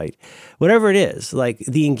paper site. Whatever it is, like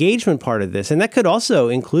the engagement part of this, and that could also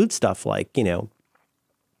include stuff like,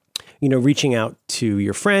 reaching out to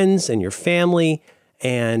your friends and your family.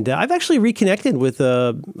 And I've actually reconnected with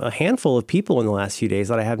a handful of people in the last few days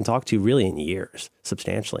that I haven't talked to really in years,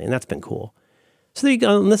 substantially. And that's been cool. So there you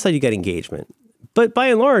go. On this side, you got engagement. But by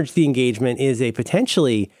and large, the engagement is a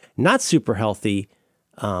potentially not super healthy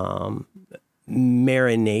marination,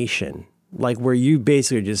 like where you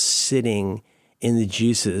basically are just sitting in the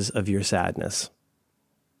juices of your sadness.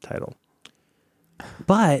 Title.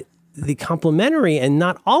 But the complementary and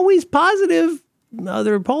not always positive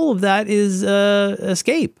other pole of that is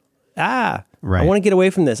escape. Right. I want to get away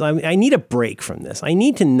from this. I need a break from this. I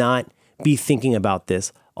need to not be thinking about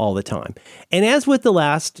this all the time. And as with the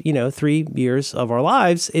last, 3 years of our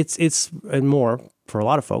lives, it's and more for a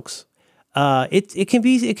lot of folks. It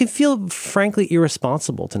can feel frankly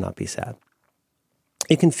irresponsible to not be sad.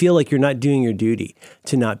 It can feel like you're not doing your duty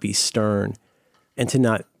to not be stern and to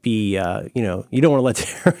not be, you don't want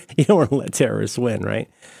to let terrorists win, right?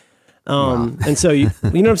 And so you know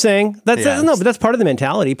what I'm saying? But that's part of the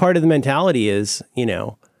mentality. Part of the mentality is,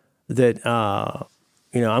 that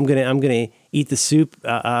I'm gonna eat the soup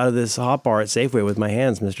out of this hot bar at Safeway with my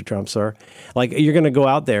hands, Mr. Trump, sir. Like you're gonna go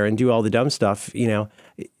out there and do all the dumb stuff,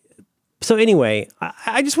 So anyway,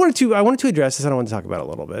 I wanted to address this. I want to talk about it a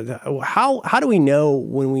little bit. How do we know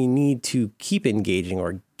when we need to keep engaging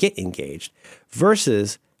or get engaged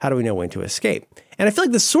versus how do we know when to escape? And I feel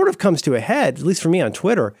like this sort of comes to a head, at least for me on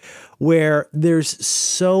Twitter, where there's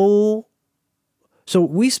so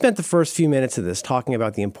we spent the first few minutes of this talking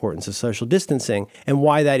about the importance of social distancing and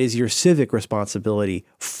why that is your civic responsibility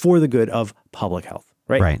for the good of public health,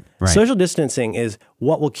 right? Right. Social distancing is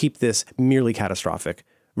what will keep this merely catastrophic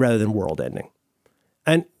rather than world ending.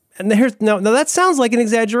 And now that sounds like an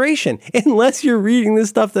exaggeration, unless you're reading the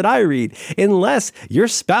stuff that I read, unless your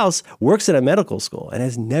spouse works at a medical school and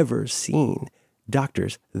has never seen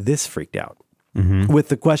doctors this freaked out with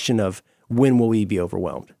the question of when will we be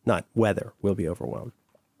overwhelmed, not whether we'll be overwhelmed.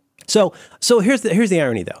 So here's the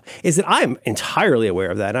irony though, is that I'm entirely aware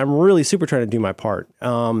of that. And I'm really super trying to do my part,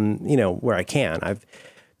 where I can. I've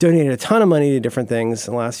donated a ton of money to different things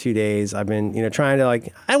in the last few days. I've been, trying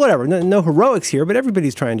to no heroics here, but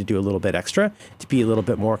everybody's trying to do a little bit extra, to be a little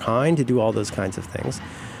bit more kind, to do all those kinds of things.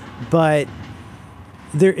 But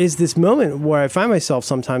there is this moment where I find myself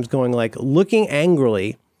sometimes going looking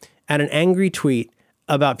angrily at an angry tweet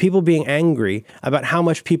about people being angry about how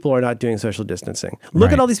much people are not doing social distancing.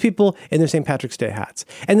 Look at all these people in their St. Patrick's Day hats.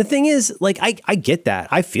 And the thing is, I get that.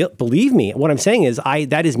 Believe me, what I'm saying is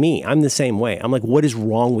that is me. I'm the same way. I'm like, what is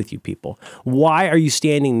wrong with you people? Why are you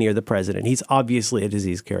standing near the president? He's obviously a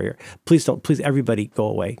disease carrier. Please everybody go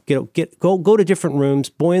away. Go to different rooms,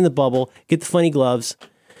 boy in the bubble, get the funny gloves.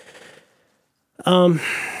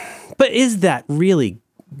 But is that really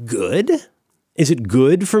good? Is it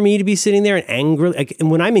good for me to be sitting there and angrily, like, and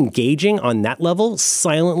when I'm engaging on that level,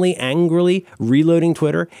 silently, angrily reloading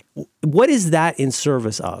Twitter, what is that in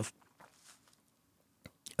service of?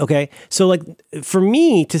 Okay, so like for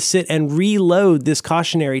me to sit and reload this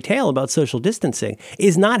cautionary tale about social distancing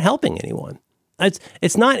is not helping anyone. It's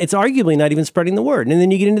arguably not even spreading the word. And then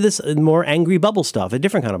you get into this more angry bubble stuff, a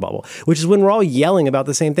different kind of bubble, which is when we're all yelling about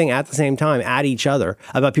the same thing at the same time at each other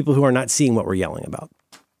about people who are not seeing what we're yelling about.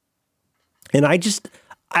 And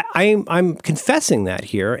I'm confessing that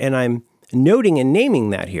here, and I'm noting and naming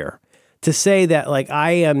that here to say that, like,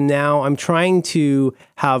 I'm trying to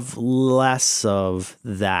have less of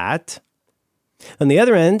that. On the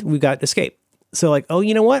other end, we've got escape. So like, oh,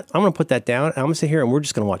 you know what? I'm going to put that down. And I'm going to sit here and we're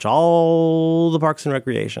just going to watch all the Parks and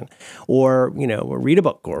Recreation, or, you know, or read a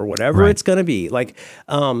book or whatever it's going to be. Like,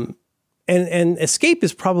 and escape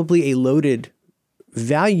is probably a loaded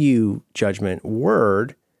value judgment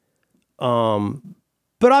word.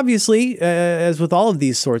 But obviously, as with all of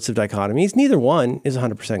these sorts of dichotomies, neither one is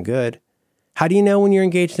 100% good. How do you know when you're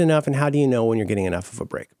engaged enough, and how do you know when you're getting enough of a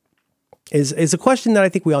break? Is a question that I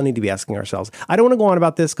think we all need to be asking ourselves. I don't want to go on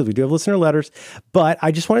about this because we do have listener letters, but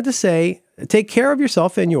I just wanted to say, take care of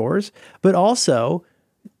yourself and yours, but also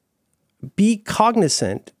be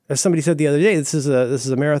cognizant. As somebody said the other day, this is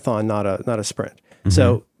a marathon, not a sprint. Mm-hmm.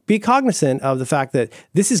 So be cognizant of the fact that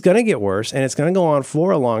this is going to get worse, and it's going to go on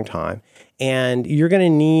for a long time, and you're going to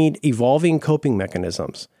need evolving coping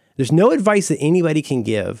mechanisms. There's no advice that anybody can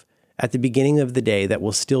give at the beginning of the day that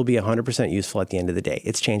will still be 100% useful at the end of the day.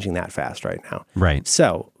 It's changing that fast right now. Right.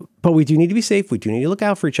 So, but we do need to be safe. We do need to look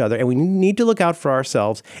out for each other, and we need to look out for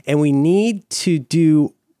ourselves, and we need to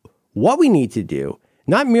do what we need to do,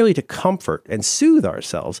 not merely to comfort and soothe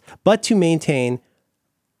ourselves, but to maintain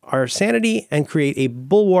our sanity and create a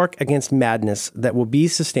bulwark against madness that will be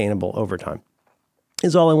sustainable over time.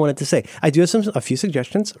 Is all I wanted to say. I do have a few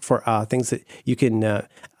suggestions for things that you can.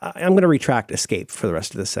 I'm going to retract escape for the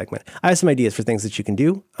rest of this segment. I have some ideas for things that you can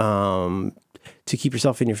do to keep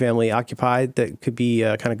yourself and your family occupied that could be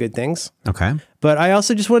kind of good things. Okay. But I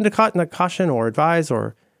also just wanted to caution or advise,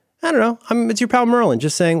 or I don't know. It's your pal Merlin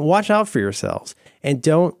just saying, watch out for yourselves and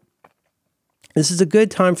don't. This is a good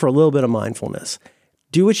time for a little bit of mindfulness.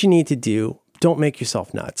 Do what you need to do. Don't make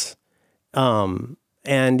yourself nuts.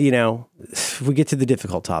 And, you know, we get to the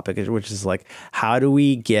difficult topic, which is like, how do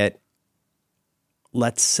we get,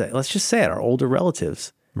 let's just say it, our older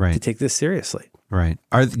relatives to take this seriously? Right.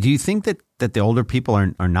 Do you think that the older people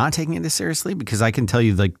are not taking it this seriously? Because I can tell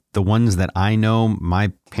you, like, the ones that I know,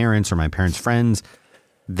 my parents or my parents' friends,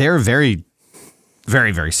 they're very,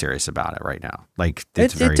 very, very serious about it right now. Like,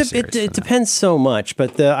 it's very serious. It depends so much,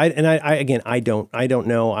 but I don't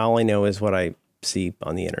know. All I know is what I see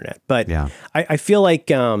on the internet. But yeah. I feel like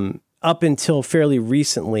up until fairly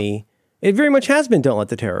recently, it very much has been don't let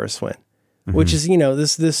the terrorists win, which is, you know,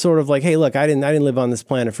 this sort of like, hey, look, I didn't live on this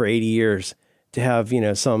planet for 80 years to have, you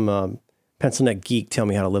know, some pencil neck geek tell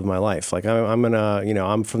me how to live my life. Like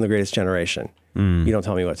I'm from the greatest generation. You don't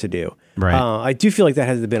tell me what to do. Right. I do feel like that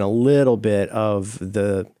has been a little bit of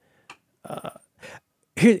the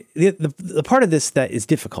part of this that is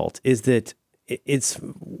difficult is that it's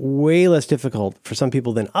way less difficult for some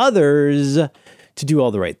people than others to do all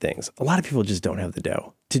the right things. A lot of people just don't have the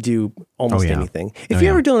dough to do almost anything. If you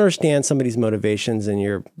ever don't understand somebody's motivations and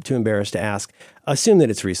you're too embarrassed to ask, assume that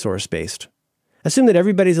it's resource-based. Assume that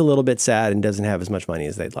everybody's a little bit sad and doesn't have as much money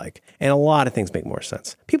as they'd like. And a lot of things make more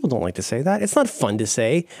sense. People don't like to say that. It's not fun to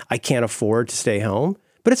say, I can't afford to stay home,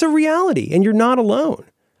 but it's a reality and you're not alone.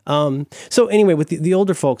 So anyway, with the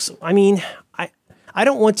older folks, I mean, I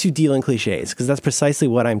don't want to deal in cliches because that's precisely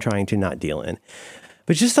what I'm trying to not deal in.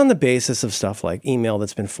 But just on the basis of stuff like email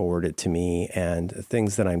that's been forwarded to me and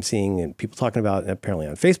things that I'm seeing and people talking about apparently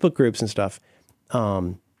on Facebook groups and stuff,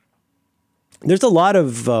 there's a lot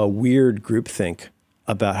of weird groupthink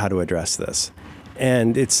about how to address this.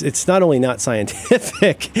 And it's not only not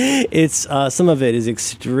scientific, it's some of it is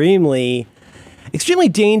extremely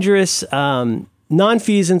dangerous,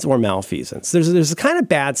 nonfeasance or malfeasance. There's the kind of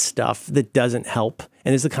bad stuff that doesn't help,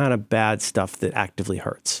 and there's the kind of bad stuff that actively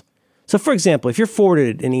hurts. So, for example, if you're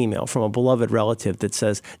forwarded an email from a beloved relative that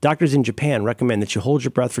says, doctors in Japan recommend that you hold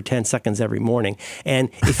your breath for 10 seconds every morning, and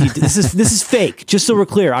if you this is fake, just so we're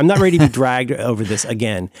clear, I'm not ready to be dragged over this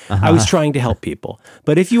again. I was trying to help people.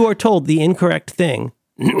 But if you are told the incorrect thing,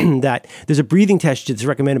 that there's a breathing test that's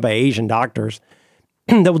recommended by Asian doctors,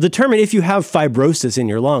 that will determine if you have fibrosis in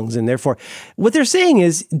your lungs. And therefore, what they're saying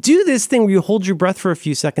is do this thing where you hold your breath for a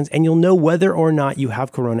few seconds and you'll know whether or not you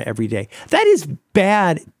have corona every day. That is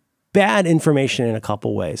bad information in a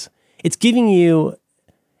couple ways. It's giving you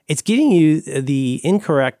it's giving you the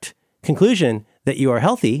incorrect conclusion that you are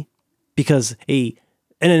healthy because an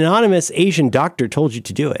anonymous Asian doctor told you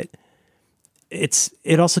to do it.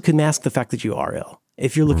 It also could mask the fact that you are ill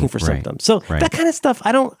if you're looking for symptoms. So that kind of stuff,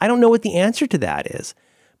 I don't know what the answer to that is,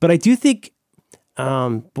 but I do think,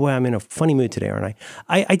 boy, I'm in a funny mood today, aren't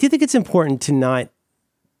I? I do think it's important to not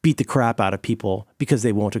beat the crap out of people because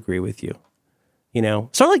they won't agree with you. You know,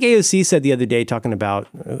 sort of like AOC said the other day, talking about,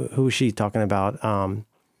 who was she talking about?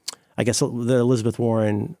 I guess that Elizabeth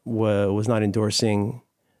Warren was not endorsing.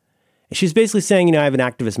 She's basically saying, you know, I have an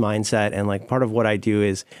activist mindset. And like part of what I do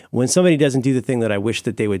is when somebody doesn't do the thing that I wish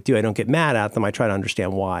that they would do, I don't get mad at them. I try to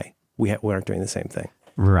understand why we aren't doing the same thing.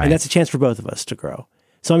 Right. And that's a chance for both of us to grow.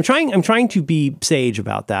 So I'm trying to be sage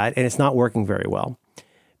about that. And it's not working very well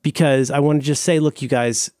because I want to just say, look, you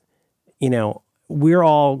guys, you know, we're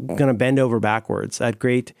all going to bend over backwards at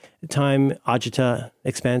great time, agita,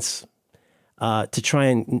 expense, to try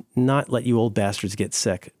and not let you old bastards get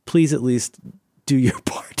sick. Please at least do your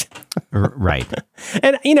part. Right.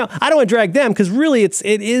 And, you know, I don't want to drag them because really it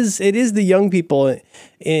is the young people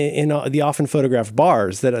in the often photographed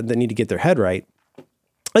bars that need to get their head right.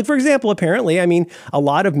 Like, for example, apparently, I mean, a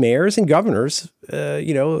lot of mayors and governors,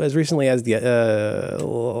 you know, as recently as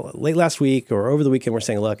the late last week or over the weekend, were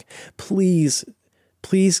saying, look, please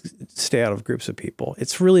stay out of groups of people.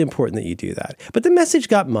 It's really important that you do that. But the message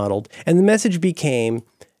got muddled and the message became,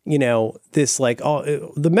 you know, this like,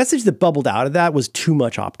 the message that bubbled out of that was too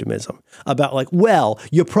much optimism about like, well,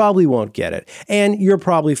 you probably won't get it and you're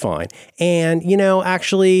probably fine. And, you know,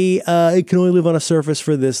 actually, it can only live on a surface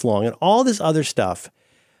for this long and all this other stuff.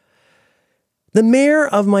 The mayor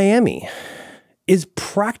of Miami is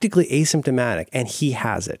practically asymptomatic and he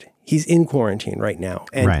has it. He's in quarantine right now.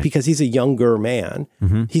 And because he's a younger man,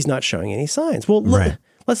 he's not showing any signs. Well,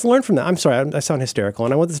 let's learn from that. I'm sorry, I sound hysterical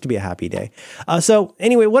and I want this to be a happy day. So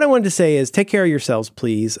anyway, what I wanted to say is take care of yourselves,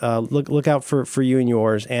 please. Look out for you and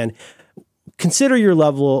yours and consider your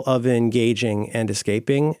level of engaging and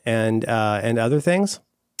escaping and other things.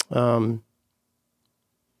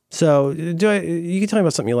 So you can tell me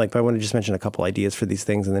about something you like, but I want to just mention a couple ideas for these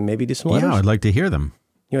things and then maybe do some others. Yeah, I'd like to hear them.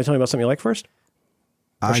 You want to tell me about something you like first?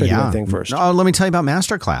 Or should I do one thing first? Oh, let me tell you about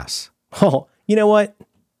Masterclass. Oh, you know what?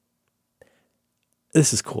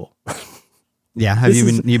 This is cool. Yeah, have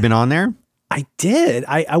you been on there? I did.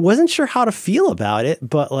 I wasn't sure how to feel about it,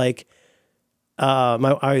 but like,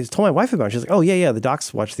 I told my wife about it. She's like, "Oh yeah, the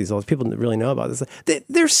docs watch these. All these people really know about this.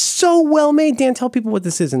 They're so well made." Dan, tell people what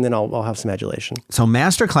this is, and then I'll have some adulation. So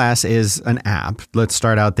Masterclass is an app. Let's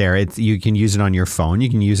start out there. You can use it on your phone. You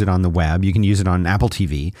can use it on the web. You can use it on Apple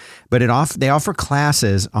TV. But they offer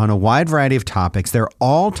classes on a wide variety of topics. They're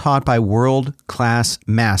all taught by world-class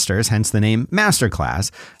masters, hence the name Masterclass,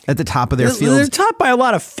 at the top of their field. They're taught by a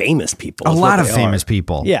lot of famous people. A lot of famous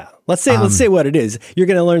people. Yeah. Let's say what it is. You're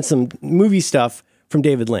going to learn some movie stuff from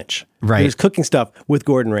David Lynch. Right. There's cooking stuff with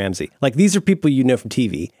Gordon Ramsay. Like these are people you know from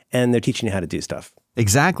TV and they're teaching you how to do stuff.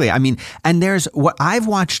 Exactly. I mean, and there's what I've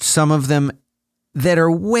watched some of them that are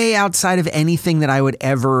way outside of anything that I would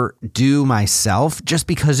ever do myself just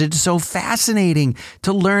because it's so fascinating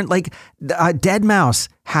to learn. Like Deadmau5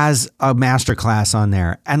 has a masterclass on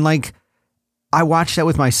there. And like, I watched that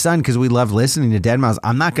with my son because we love listening to Deadmau5.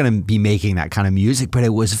 I'm not going to be making that kind of music, but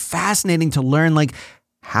it was fascinating to learn like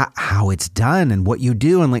how it's done and what you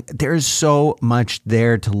do. And like, there's so much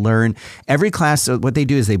there to learn. Every class, so what they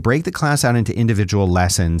do is they break the class out into individual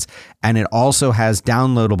lessons, and it also has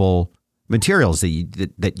downloadable materials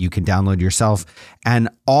that you can download yourself. And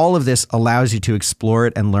all of this allows you to explore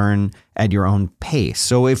it and learn at your own pace.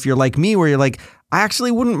 So if you're like me, where you're like, I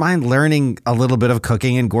actually wouldn't mind learning a little bit of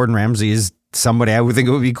cooking, and Gordon Ramsay is somebody I would think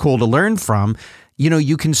it would be cool to learn from, you know,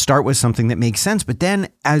 you can start with something that makes sense. But then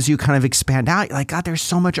as you kind of expand out, you're like, God, there's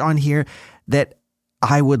so much on here that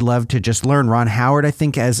I would love to just learn. Ron Howard, I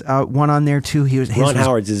think, as one on there too. Ron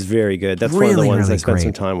Howard's is very good. That's really, one of the ones really I spent great.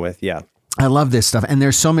 some time with. Yeah. I love this stuff. And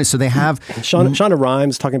there's so many. So they have Shonda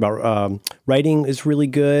Rhimes talking about writing is really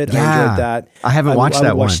good. Yeah, I enjoyed that. I haven't watched that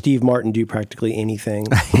one. I watched Steve Martin do practically anything.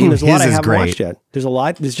 There's a lot I haven't watched yet. There's a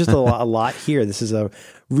lot. There's just a lot here. This is a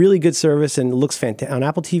really good service and it looks fantastic. On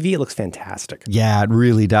Apple TV, it looks fantastic. Yeah, it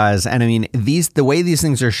really does. And I mean, the way these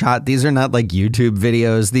things are shot, these are not like YouTube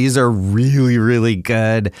videos. These are really, really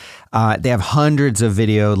good. They have hundreds of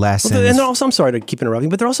video lessons. And they're also, I'm sorry to keep interrupting,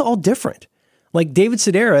 but they're also all different. Like David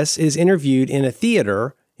Sedaris is interviewed in a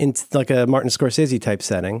theater in like a Martin Scorsese type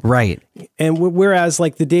setting. Right. And whereas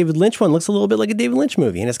like the David Lynch one looks a little bit like a David Lynch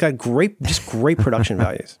movie and it's got great production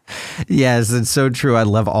values. Yes, it's so true. I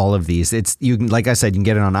love all of these. You can, like I said, you can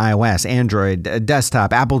get it on iOS, Android,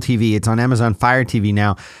 desktop, Apple TV. It's on Amazon Fire TV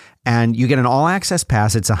now. And you get an all access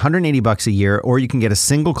pass. It's $180 a year, or you can get a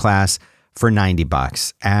single class for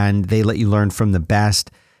 $90. And they let you learn from the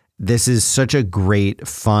best. This is such a great,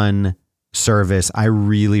 fun service. I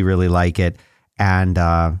really, really like it. And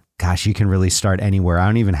gosh, you can really start anywhere. I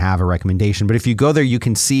don't even have a recommendation, but if you go there, you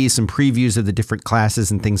can see some previews of the different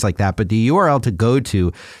classes and things like that. But the URL to go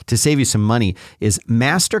to save you some money is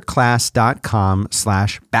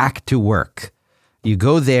masterclass.com/back-to-work. You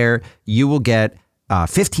go there, you will get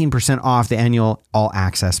 15% off the annual all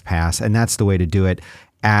access pass. And that's the way to do it.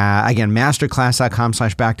 Again,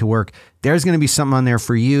 masterclass.com/back-to-work. There's going to be something on there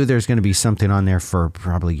for you. There's going to be something on there for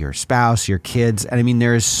probably your spouse, your kids. And I mean,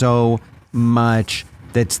 there is so much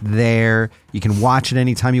that's there. You can watch it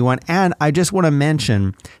anytime you want. And I just want to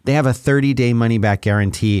mention, they have a 30-day money-back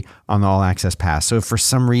guarantee on the All Access Pass. So if for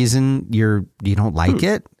some reason you don't like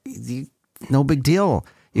it, no big deal.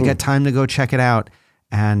 You got time to go check it out.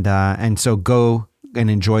 And so go and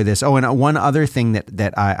enjoy this. Oh, and one other thing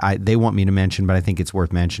that I they want me to mention, but I think it's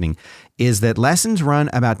worth mentioning, is that lessons run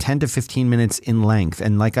about 10 to 15 minutes in length.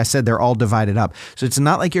 And like I said, they're all divided up. So it's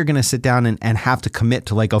not like you're going to sit down and have to commit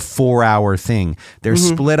to like a 4-hour thing. They're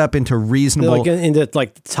split up into reasonable... They're like into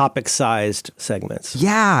like topic-sized segments.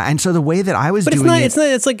 Yeah. And so the way that I was but doing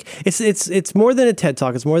it's more than a TED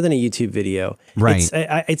Talk. It's more than a YouTube video. Right.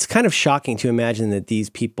 It's kind of shocking to imagine that these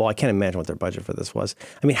people, I can't imagine what their budget for this was.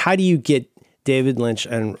 I mean, how do you get David Lynch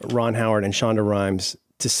and Ron Howard and Shonda Rhimes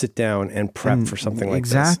to sit down and prep for something like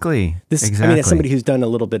this? Exactly. I mean, as somebody who's done a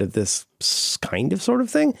little bit of this kind of sort of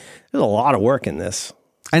thing, there's a lot of work in this.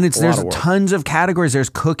 And there's tons of categories.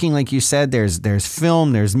 There's cooking, like you said. There's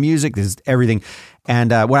film. There's music. There's everything.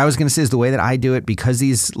 And what I was going to say is the way that I do it, because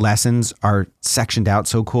these lessons are sectioned out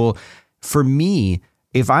so cool. For me,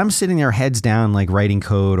 if I'm sitting there heads down, like writing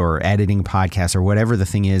code or editing podcasts or whatever the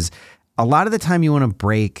thing is, a lot of the time you want to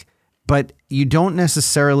break, but you don't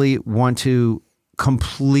necessarily want to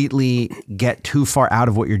completely get too far out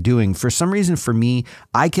of what you're doing. For some reason, for me,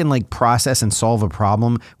 I can like process and solve a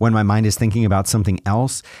problem when my mind is thinking about something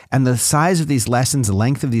else. And the size of these lessons, the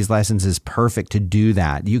length of these lessons is perfect to do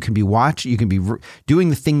that. You can be doing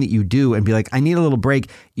the thing that you do and be like, I need a little break.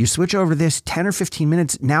 You switch over this 10 or 15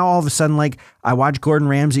 minutes. Now, all of a sudden, like I watch Gordon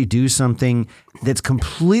Ramsay do something that's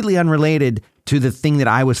completely unrelated to the thing that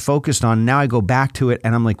I was focused on. Now I go back to it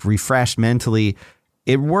and I'm like refreshed mentally.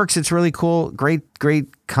 It works. It's really cool. Great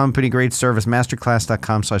company, great service.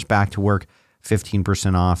 Masterclass.com/back-to-work,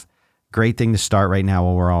 15% off. Great thing to start right now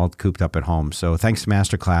while we're all cooped up at home. So thanks to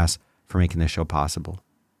Masterclass for making this show possible.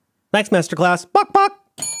 Thanks, Masterclass. Buck, buck.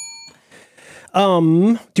 Do you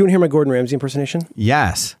want to hear my Gordon Ramsay impersonation?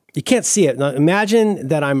 Yes. You can't see it. Now, imagine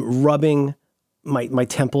that I'm rubbing my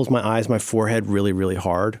temples, my eyes, my forehead really, really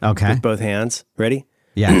hard. Okay. With both hands. Ready?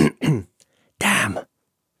 Yeah. Damn.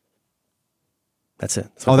 That's it.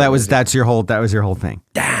 That's your whole thing.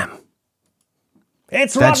 Damn.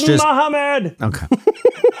 It's Rabbi Muhammad. Okay.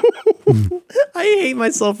 I hate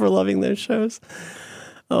myself for loving those shows.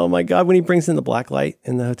 Oh my God. When he brings in the black light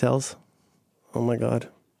in the hotels. Oh my God.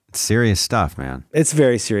 It's serious stuff, man. It's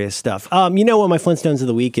very serious stuff. You know what my Flintstones of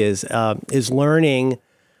the week is learning.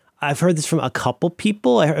 I've heard this from a couple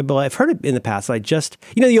people. I've heard it in the past.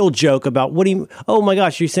 The old joke about oh my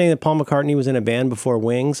gosh, you're saying that Paul McCartney was in a band before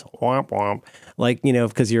Wings? Womp womp. Like,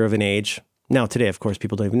 because you're of an age. Now today, of course,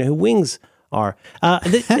 people don't even know who Wings are.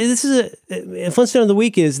 This is a Flintstone of the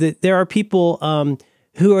week is that there are people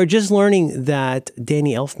who are just learning that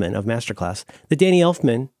Danny Elfman of Masterclass, Danny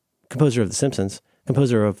Elfman, composer of The Simpsons,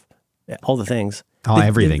 composer of all the things.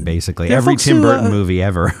 Everything, basically. Every Tim Burton movie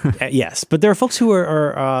ever. Yes, but there are folks who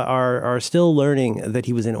are still learning that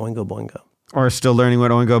he was in Oingo Boingo. Or still learning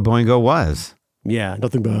what Oingo Boingo was. Yeah,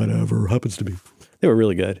 nothing bad ever happens to me. They were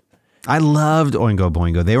really good. I loved Oingo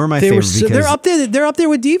Boingo. They were my favorite because they're up there. They're up there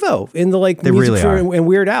with Devo in the like they music really for and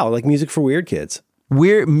Weird Al, like music for weird kids.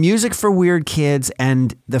 Music for weird kids,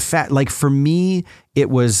 and the fact, like for me, it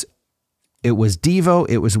was Devo,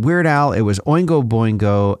 it was Weird Al, it was Oingo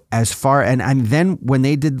Boingo. And then when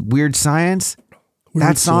they did Weird Science,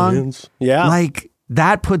 that song, yeah, like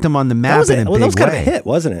that put them on the map in a big way. That was kind of a hit,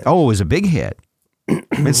 wasn't it? Oh, it was a big hit.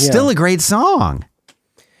 It's still a great song.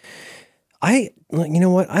 You know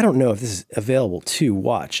what? I don't know if this is available to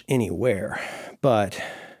watch anywhere, but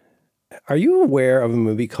are you aware of a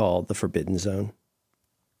movie called The Forbidden Zone?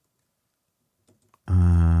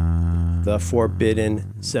 The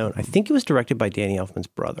Forbidden Zone. I think it was directed by Danny Elfman's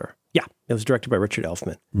brother. Yeah, it was directed by Richard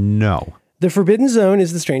Elfman. No. The Forbidden Zone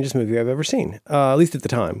is the strangest movie I've ever seen, at least at the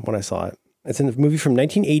time when I saw it. It's in the movie from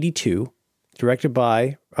 1982, directed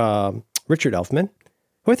by Richard Elfman,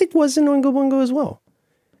 who I think was in Oingo Boingo as well,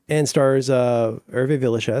 and stars Hervé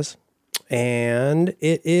Villechaize and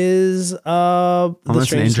it is Well, the that's an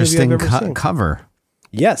strangest movie interesting I've ever seen. cover.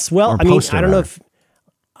 Yes. Well, Or I mean, poster, I don't know rather.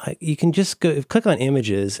 if you can just go click on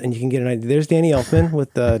images and you can get an idea. There's Danny Elfman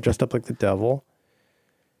with dressed up like the devil.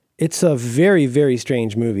 It's a very, very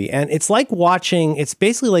strange movie. And it's like watching, it's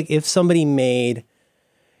basically like if somebody made,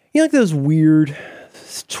 like those weird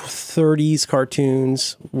 30s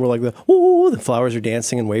cartoons where like the flowers are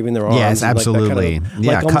dancing and waving their arms. Yes, and absolutely. Like that kind of,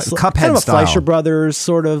 Yeah, like almost Cuphead kind of a style. Fleischer Brothers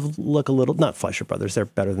sort of look a little, not Fleischer Brothers, they're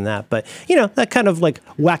better than that. But, that kind of like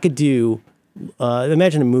wackadoo.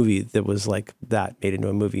 Imagine a movie that was like that made into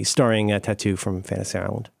a movie starring a Tattoo from Fantasy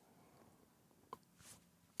Island.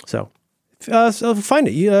 So find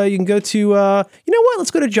it. You can go to, you know what?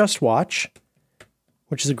 Let's go to Just Watch,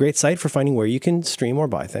 which is a great site for finding where you can stream or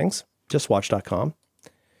buy things. JustWatch.com.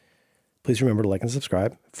 Please remember to like and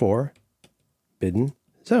subscribe for Forbidden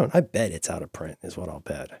Zone. I bet it's out of print, is what I'll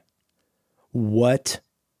bet. What?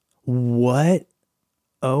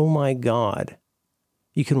 Oh my God.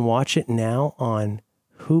 You can watch it now on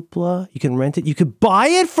Hoopla. You can rent it. You could buy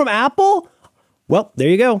it from Apple. Well, there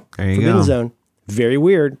you go. There you Forbidden go. Zone. Very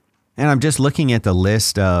weird. And I'm just looking at the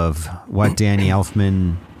list of what Danny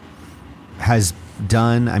Elfman has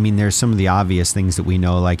done. I mean, there's some of the obvious things that we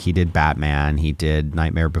know, like he did Batman, he did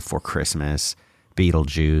Nightmare Before Christmas,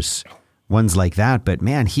 Beetlejuice, ones like that. But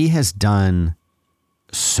man, he has done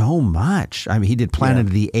so much. I mean, he did Planet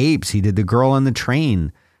of the Apes, he did The Girl on the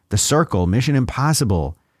Train, The Circle, Mission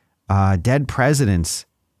Impossible, Dead Presidents.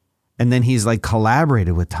 And then he's like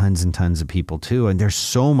collaborated with tons and tons of people too. And there's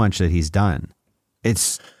so much that he's done.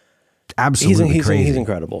 It's absolutely crazy. He's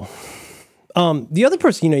incredible. The other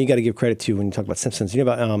person, you got to give credit to when you talk about Simpsons, you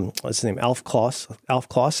know about, what's his name? Alf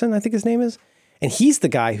Clausen, I think his name is. And he's the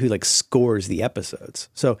guy who like scores the episodes.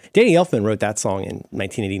 So Danny Elfman wrote that song in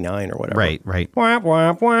 1989 or whatever. Right.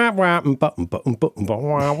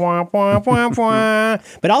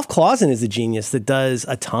 But Alf Clausen is the genius that does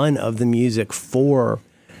a ton of the music for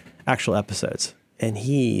actual episodes. And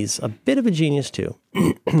he's a bit of a genius too.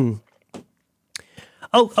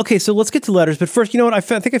 Oh, okay. So let's get to letters. But first, you know what? I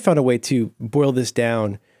think I found a way to boil this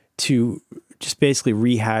down to just basically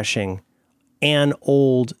rehashing an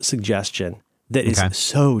old suggestion that is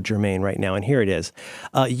so germane right now. And here it is.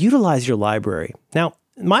 Utilize your library. Now,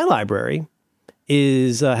 my library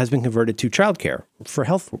has been converted to childcare for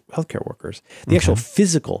healthcare workers, the actual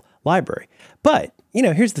physical library. But,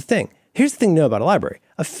 here's the thing. Here's the thing to know about a library.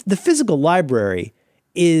 The physical library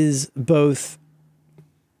is both,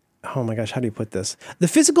 oh my gosh, how do you put this? The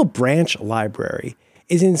physical branch library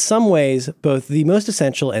is in some ways both the most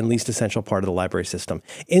essential and least essential part of the library system.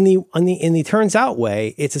 In the turns out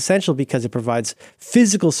way, it's essential because it provides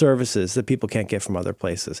physical services that people can't get from other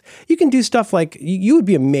places. You can do stuff like, you would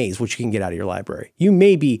be amazed what you can get out of your library. You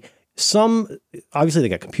may be obviously they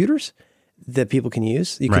got computers that people can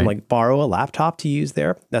use. You can like borrow a laptop to use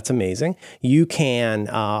there. That's amazing. You can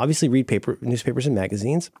obviously read newspapers and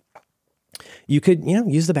magazines. You could,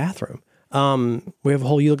 use the bathroom. We have a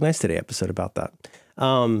whole You Look Nice Today episode about that.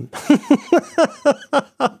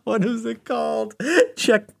 What is it called?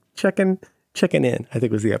 Checking in, I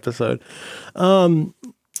think was the episode. So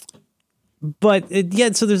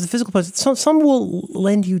there's the physical place. Some will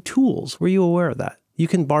lend you tools. Were you aware of that? You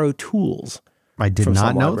can borrow tools. I did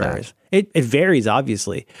not know that. It varies,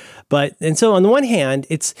 obviously. And so on the one hand,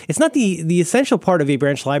 it's not the essential part of a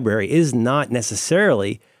branch library is not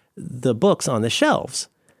necessarily the books on the shelves.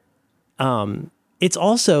 It's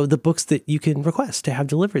also the books that you can request to have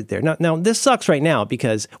delivered there. Now this sucks right now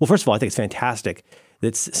because, well, first of all, I think it's fantastic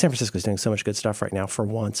that San Francisco is doing so much good stuff right now for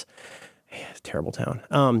once. It's a terrible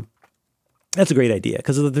town. That's a great idea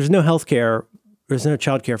because there's no healthcare, there's no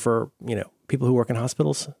childcare for, people who work in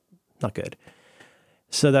hospitals. Not good.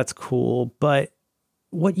 So that's cool. But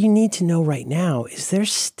what you need to know right now is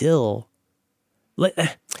there's still,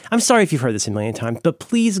 I'm sorry if you've heard this a million times, but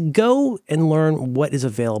please go and learn what is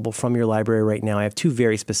available from your library right now. I have two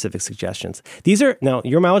very specific suggestions. Now,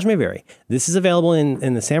 your mileage may vary. This is available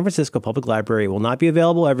in the San Francisco Public Library. It will not be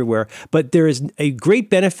available everywhere, but there is a great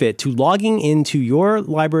benefit to logging into your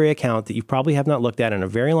library account that you probably have not looked at in a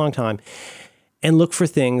very long time and look for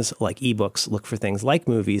things like ebooks, look for things like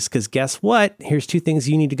movies, because guess what? Here's two things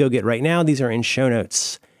you need to go get right now. These are in show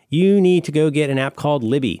notes. You need to go get an app called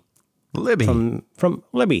Libby. From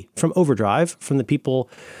Libby, from Overdrive, from the people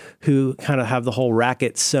who kind of have the whole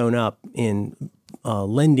racket sewn up in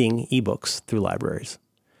lending ebooks through libraries.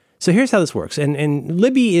 So here's how this works. And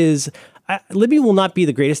Libby Libby will not be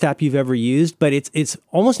the greatest app you've ever used, but it's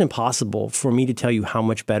almost impossible for me to tell you how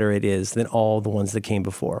much better it is than all the ones that came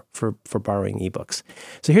before for borrowing ebooks.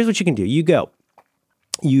 So here's what you can do. You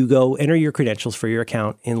go enter your credentials for your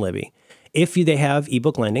account in Libby. they have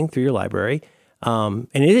ebook lending through your library. And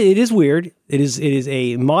it is weird. It is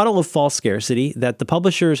a model of false scarcity that the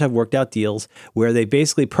publishers have worked out deals where they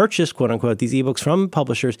basically purchase, quote unquote, these ebooks from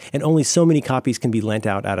publishers, and only so many copies can be lent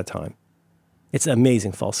out at a time. It's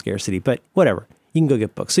amazing false scarcity, but whatever. You can go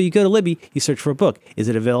get books. So you go to Libby, you search for a book. Is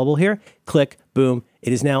it available here? Click, boom.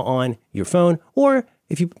 It is now on your phone, or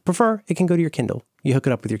if you prefer, it can go to your Kindle. You hook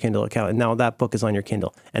it up with your Kindle account, and now that book is on your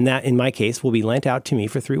Kindle. And that, in my case, will be lent out to me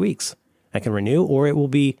for 3 weeks. I can renew, or it will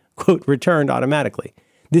be, quote, returned automatically.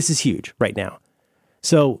 This is huge right now.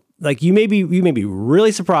 So like you may be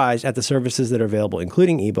really surprised at the services that are available,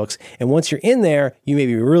 including ebooks. And once you're in there, you may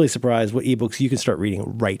be really surprised what ebooks you can start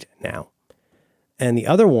reading right now. And the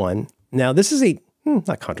other one, now this is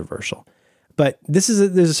not controversial, but there's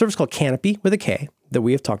a service called Canopy with a K that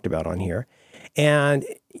we have talked about on here. And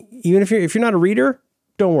even if you're not a reader,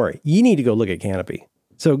 don't worry. You need to go look at Canopy.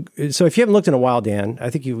 So if you haven't looked in a while, Dan,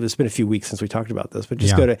 I think it's been a few weeks since we talked about this, but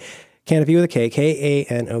just go to Canopy with a K,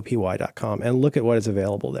 Kanopy.com, and look at what is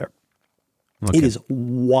available there. Okay. It is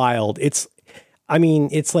wild. It's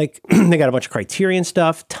like they got a bunch of Criterion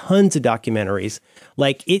stuff, tons of documentaries.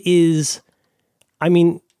 Like it is,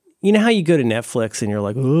 you know how you go to Netflix and you're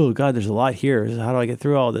like, oh God, there's a lot here. How do I get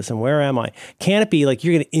through all this? And where am I? Canopy, like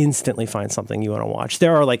you're going to instantly find something you want to watch.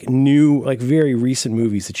 There are like new, like very recent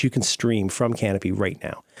movies that you can stream from Canopy right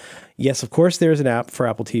now. Yes, of course, there's an app for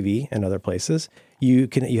Apple TV and other places. You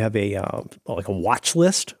have a watch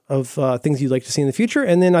list of things you'd like to see in the future.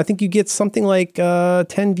 And then I think you get something like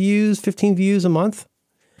 10 views, 15 views a month.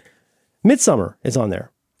 Midsummer is on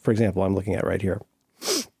there, for example, I'm looking at right here.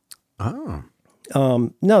 Oh.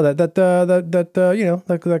 No,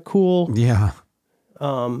 that cool. Yeah.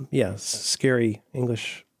 Scary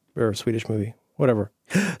English or Swedish movie, whatever.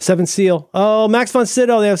 Seventh Seal. Oh, Max von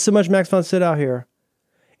Sydow. They have so much Max von Sydow here.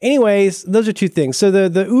 Anyways, those are two things. So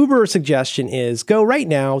the Uber suggestion is go right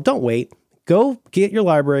now. Don't wait. Go get your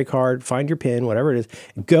library card, find your PIN, whatever it is.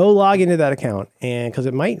 Go log into that account, and because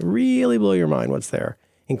it might really blow your mind what's there,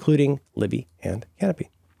 including Libby and Canopy.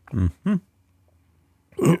 Mm-hmm.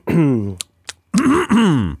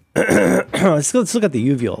 Let's look at the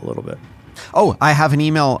uvula a little bit. Oh, I have an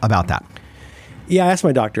email about that. Yeah, I asked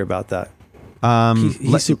my doctor about that.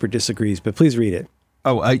 He super disagrees, but please read it.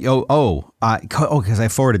 Because I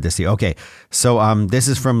forwarded this to you. Okay, so this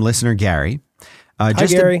is from listener Gary. Hi,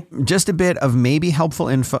 Gary. Just a bit of maybe helpful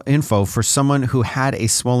info for someone who had a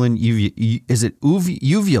swollen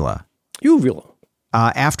uvula? Uvula.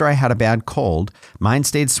 After I had a bad cold, mine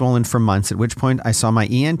stayed swollen for months, at which point I saw my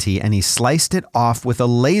ENT and he sliced it off with a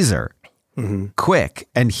laser. Mm-hmm. Quick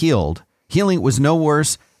and healed. Healing was no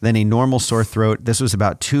worse than a normal sore throat. This was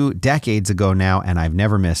about 2 decades ago now, and I've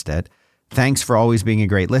never missed it. Thanks for always being a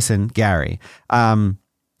great listen, Gary. 2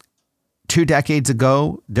 decades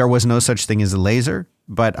ago, there was no such thing as a laser,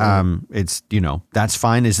 but it's, that's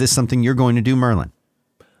fine. Is this something you're going to do, Merlin?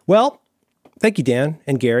 Well, thank you, Dan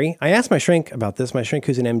and Gary. I asked my shrink about this, my shrink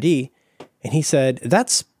who's an MD, and he said,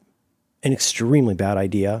 that's an extremely bad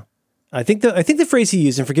idea. I think the phrase he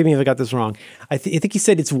used, and forgive me if I got this wrong, I think he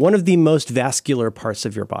said it's one of the most vascular parts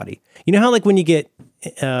of your body. You know how like when you get,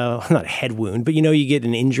 not a head wound, but you get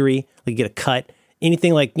an injury, like you get a cut,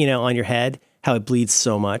 anything like, on your head, how it bleeds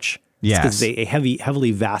so much. Yes. Because it's a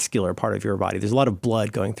heavily vascular part of your body. There's a lot of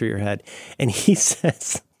blood going through your head. And he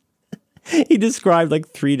says... He described like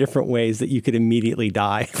 3 different ways that you could immediately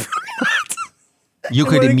die from that. You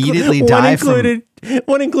could immediately die from...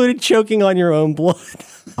 One included choking on your own blood.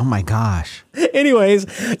 Oh my gosh. Anyways,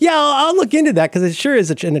 yeah, I'll look into that because it sure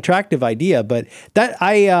is an attractive idea, but that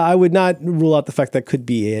I would not rule out the fact that could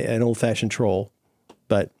be an old-fashioned troll,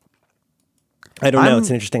 but I don't know. It's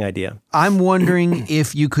an interesting idea. I'm wondering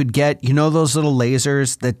if you could get, those little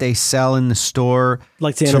lasers that they sell in the store.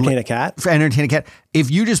 Like to entertain a cat? For entertain a cat. If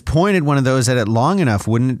you just pointed one of those at it long enough,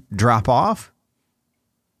 wouldn't it drop off?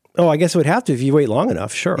 Oh, I guess it would have to if you wait long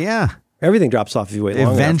enough. Sure. Yeah. Everything drops off if you wait long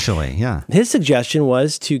enough. Eventually, yeah. His suggestion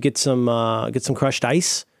was to get some crushed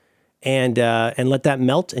ice and let that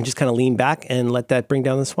melt and just kind of lean back and let that bring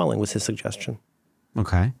down the swelling was his suggestion.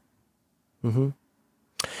 Okay. Mm-hmm.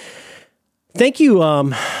 Thank you,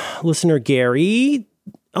 listener Gary.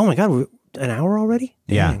 Oh my God, an hour already?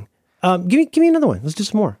 Dang. Yeah. Give me another one. Let's do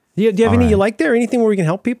some more. Do you have any you like there? Anything where we can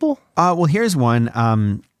help people? Well, here's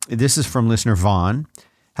one. This is from listener Vaughn.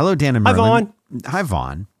 Hello, Dan and Merlin. Hi,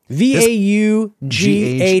 Vaughn. VAUGHN.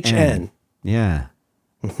 Yeah.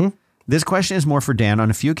 Mm-hmm. This question is more for Dan.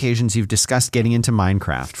 On a few occasions, you've discussed getting into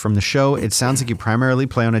Minecraft. From the show, it sounds like you primarily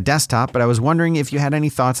play on a desktop, but I was wondering if you had any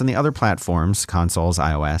thoughts on the other platforms, consoles,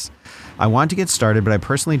 iOS. I want to get started, but I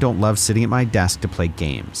personally don't love sitting at my desk to play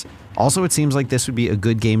games. Also, it seems like this would be a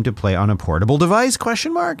good game to play on a portable device,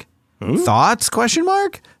 question mark? Thoughts, question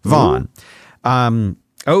mark? Vaughn.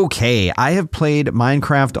 Okay, I have played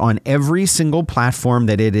Minecraft on every single platform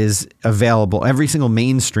that it is available, every single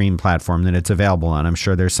mainstream platform that it's available on. I'm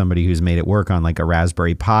sure there's somebody who's made it work on like a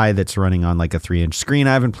Raspberry Pi that's running on like a 3-inch screen.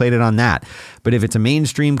 I haven't played it on that. But if it's a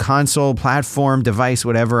mainstream console, platform, device,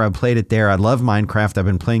 whatever, I've played it there. I love Minecraft. I've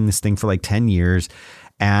been playing this thing for like 10 years.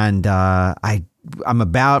 And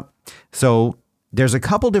so there's a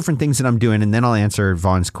couple different things that I'm doing, and then I'll answer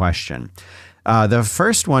Vaughn's question. The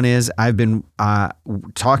first one is I've been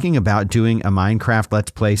talking about doing a Minecraft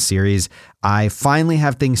Let's Play series. I finally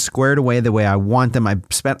have things squared away the way I want them. I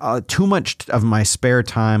spent too much of my spare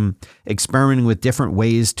time experimenting with different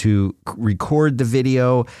ways to record the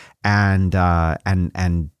video and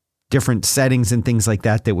different settings and things like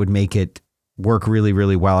that would make it work really,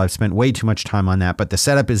 really well. I've spent way too much time on that, but the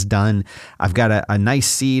setup is done. I've got a nice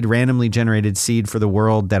seed, randomly generated seed for the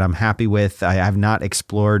world that I'm happy with. I have not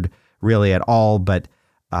explored really at all, but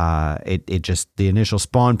it just, the initial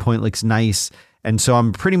spawn point looks nice. And so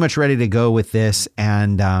I'm pretty much ready to go with this.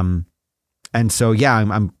 And so, yeah,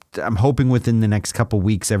 I'm hoping within the next couple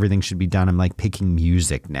weeks, everything should be done. I'm like picking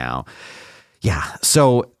music now. Yeah.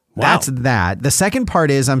 So that's that. The second part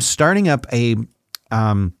is I'm starting up a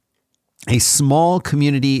small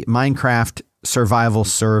community Minecraft survival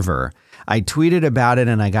server. I tweeted about it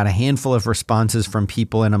and I got a handful of responses from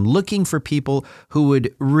people, and I'm looking for people who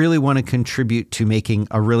would really want to contribute to making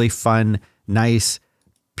a really fun, nice,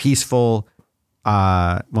 peaceful,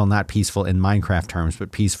 well, not peaceful in Minecraft terms,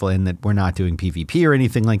 but peaceful in that we're not doing PvP or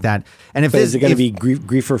anything like that. And if is it going to be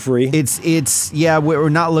griefer free? Yeah, we're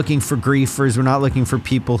not looking for griefers. We're not looking for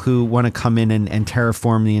people who want to come in and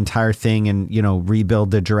terraform the entire thing and, rebuild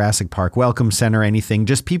the Jurassic Park Welcome Center, anything.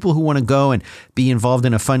 Just people who want to go and be involved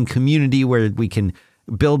in a fun community where we can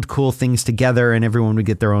build cool things together and everyone would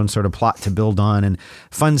get their own sort of plot to build on and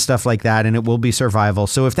fun stuff like that. And it will be survival.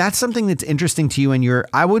 So if that's something that's interesting to you and you're,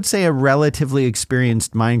 I would say, a relatively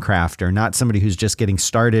experienced Minecrafter, not somebody who's just getting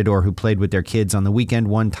started or who played with their kids on the weekend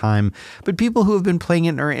one time, but people who have been playing it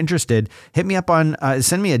and are interested, hit me up on,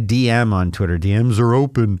 send me a DM on Twitter. DMs are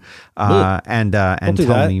open. And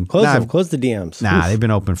tell me. Close the DMs. Nah, they've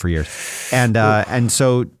been open for years. And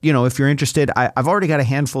so, if you're interested, I've already got a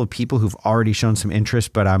handful of people who've already shown some interest,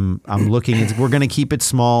 but I'm looking, we're going to keep it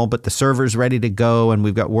small, but the server's ready to go and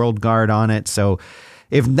we've got WorldGuard on it. So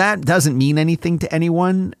if that doesn't mean anything to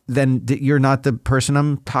anyone, then you're not the person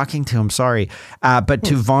I'm talking to. I'm sorry. But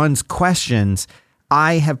to Vaughn's questions,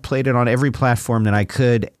 I have played it on every platform that I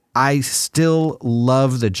could. I still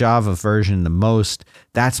love the Java version the most.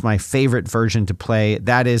 That's my favorite version to play.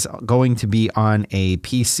 That is going to be on a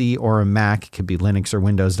PC or a Mac. It could be Linux or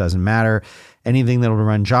Windows, doesn't matter. Anything that'll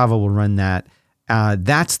run Java will run that.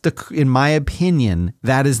 In my opinion,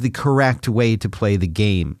 that is the correct way to play the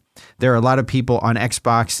game. There are a lot of people on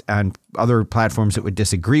Xbox and other platforms that would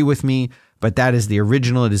disagree with me, but that is the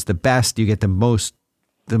original. It is the best. You get the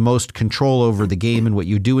most control over the game and what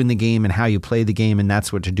you do in the game and how you play the game, and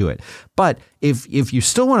that's what to do it. But if you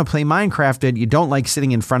still want to play Minecraft and you don't like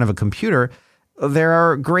sitting in front of a computer, there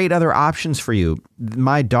are great other options for you.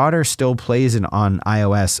 My daughter still plays it on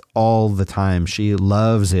iOS all the time. She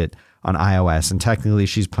loves it on iOS, and technically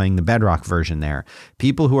she's playing the Bedrock version there.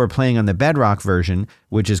 People who are playing on the Bedrock version,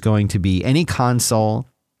 which is going to be any console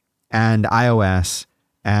and iOS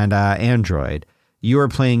and Android, you are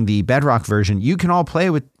playing the Bedrock version. You can all play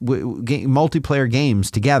with multiplayer games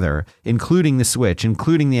together, including the Switch,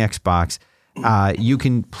 including the Xbox. You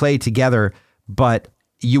can play together, but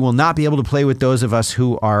you will not be able to play with those of us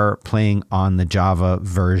who are playing on the Java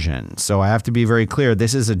version. So I have to be very clear.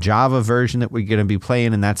 This is a Java version that we're going to be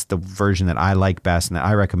playing, and that's the version that I like best and that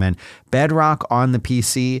I recommend. Bedrock on the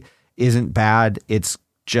PC isn't bad. It's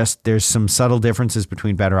just there's some subtle differences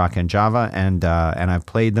between Bedrock and Java, and I've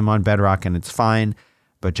played them on Bedrock, and it's fine,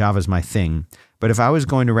 but Java's my thing. But if I was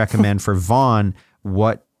going to recommend for Vaughn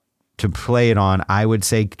what to play it on, I would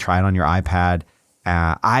say try it on your iPad.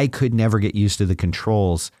 I could never get used to the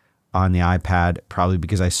controls on the iPad, probably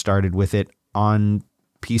because I started with it on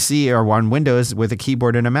PC or on Windows with a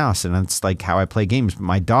keyboard and a mouse, and that's like how I play games. But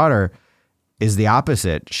my daughter is the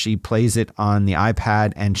opposite. She plays it on the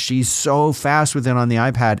iPad, and she's so fast with it on the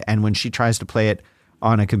iPad, and when she tries to play it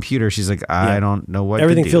on a computer. She's like, I don't know what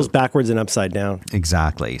Everything to do. feels backwards and upside down.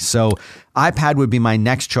 Exactly. So iPad would be my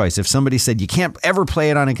next choice. If somebody said you can't ever play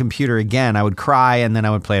it on a computer again, I would cry and then I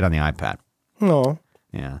would play it on the iPad. No.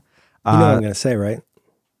 Yeah. You know what I'm going to say, right?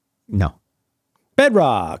 No.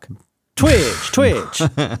 Bedrock. Twitch.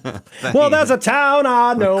 Well, there's a town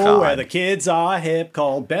I know where the kids are hip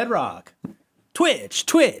called Bedrock.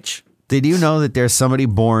 Twitch. Did you know that there's somebody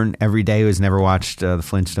born every day who's never watched the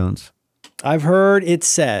Flintstones? I've heard it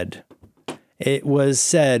said. It was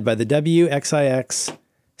said by the WXIX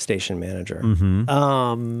station manager.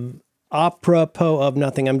 Apropos of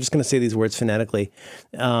nothing, I'm just going to say these words phonetically,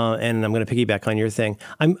 and I'm going to piggyback on your thing.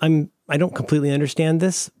 I don't completely understand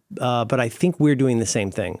this, but I think we're doing the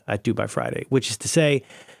same thing at Do by Friday, which is to say,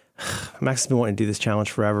 Max has been wanting to do this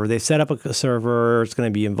challenge forever. They've set up a server. It's going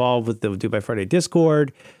to be involved with the Do by Friday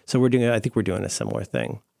Discord. So I think we're doing a similar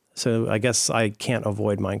thing. So I guess I can't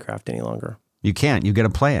avoid Minecraft any longer. You can't. You got to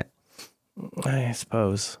play it. I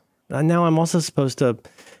suppose. Now I'm also supposed to.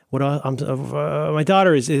 My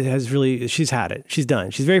daughter she's had it. She's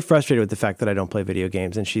done. She's very frustrated with the fact that I don't play video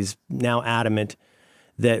games, and she's now adamant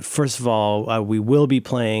that first of all we will be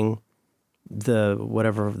playing the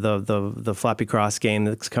Flappy Cross game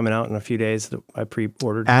that's coming out in a few days that I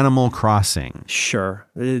pre-ordered. Animal Crossing. Sure,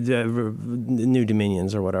 New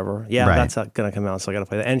Dominions or whatever. Yeah, right. That's not gonna come out, so I gotta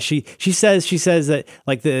play that. And she says that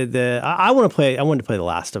like I wanted to play The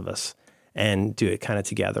Last of Us and do it kind of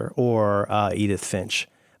together, or Edith Finch.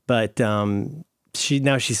 But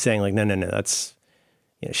she's saying like, no, that's,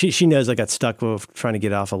 she knows I got stuck with trying to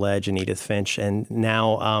get off a ledge in Edith Finch. And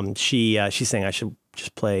now she's saying I should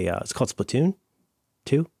just play, it's called Splatoon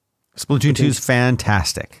 2. Splatoon 2 is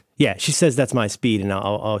fantastic. Yeah, she says that's my speed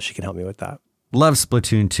and she can help me with that. Love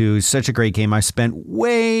Splatoon 2. Such a great game. I spent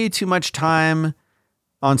way too much time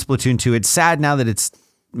on Splatoon 2. It's sad now that it's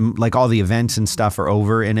like all the events and stuff are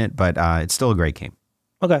over in it, but it's still a great game.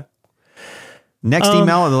 Okay. Next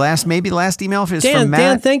email, the last email is Dan, from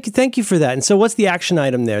Matt. Dan, thank you for that. And so, what's the action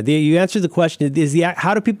item there? You answered the question.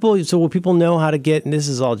 Will people know how to get? And this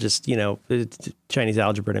is all just it's Chinese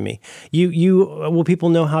algebra to me. Will people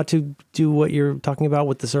know how to do what you're talking about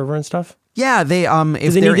with the server and stuff? Yeah, they do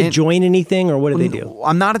they need to join anything, or what do they do?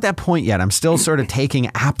 I'm not at that point yet. I'm still sort of taking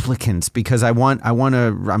applicants because I'm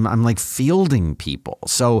like fielding people.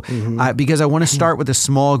 So because I want to start with a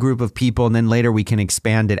small group of people and then later we can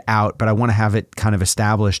expand it out. But I want to have it kind of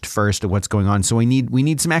established first of what's going on. So we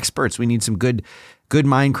need some experts. We need some good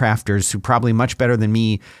Minecrafters who probably much better than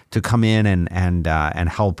me to come in and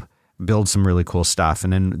help build some really cool stuff.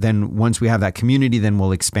 And then once we have that community, then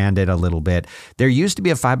we'll expand it a little bit. There used to be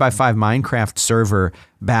a 5x5 Minecraft server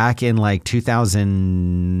back in like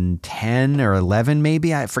 2010 or 11,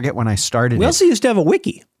 maybe. I forget when I started. We also used to have a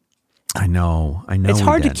wiki. I know. It's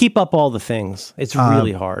hard to keep up all the things. It's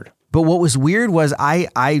really hard. But what was weird was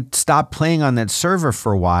I stopped playing on that server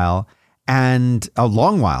for a while, and a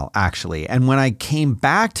long while actually. And when I came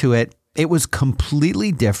back to it, it was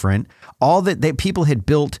completely different. All that people had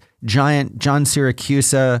built giant John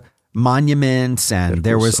Syracuse monuments, and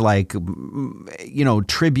there was like,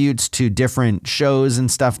 tributes to different shows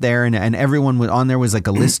and stuff there. And everyone was on there was like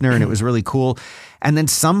a listener, and it was really cool. And then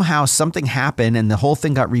somehow something happened and the whole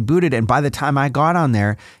thing got rebooted. And by the time I got on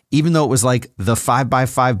there, even though it was like the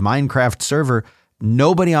 5x5 Minecraft server,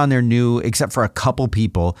 nobody on there knew, except for a couple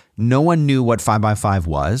people. No one knew what 5x5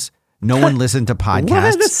 was. No one listened to podcasts.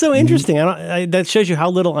 What? That's so interesting. That shows you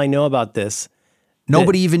how little I know about this.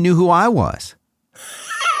 Nobody even knew who I was.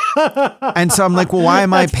 And so I'm like, well, why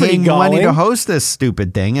am I paying money to host this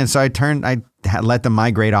stupid thing? And so I let them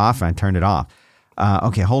migrate off, and I turned it off.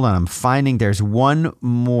 Okay, hold on. I'm finding there's one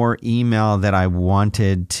more email that I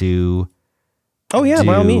wanted to by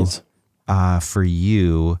all means. For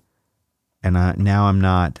you. And now I'm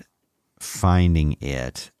not finding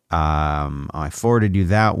it. I forwarded you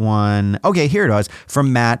that one. Okay, here it is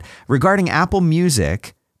from Matt. Regarding Apple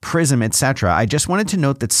Music, Prism, etc., I just wanted to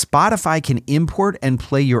note that Spotify can import and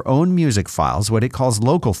play your own music files, what it calls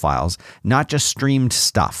local files, not just streamed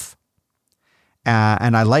stuff.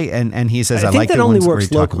 And I like, and he says, I like the ones where you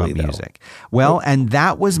talk about music. Well, and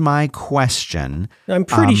that was my question. I'm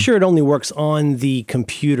pretty sure it only works on the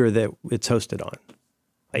computer that it's hosted on.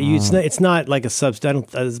 It's not like a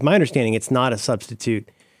substitute. As my understanding, it's not a substitute.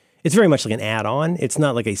 It's very much like an add-on. It's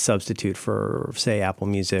not like a substitute for, say, Apple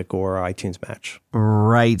Music or iTunes Match.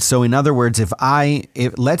 Right. So in other words, if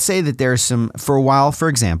let's say that there's for a while, for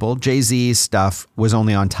example, Jay-Z's stuff was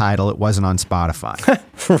only on Tidal, it wasn't on Spotify.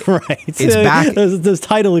 Right. It's back. Those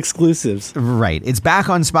Tidal exclusives. Right. It's back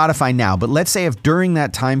on Spotify now. But let's say if during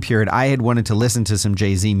that time period I had wanted to listen to some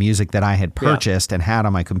Jay-Z music that I had purchased and had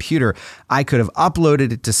on my computer, I could have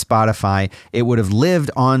uploaded it to Spotify. It would have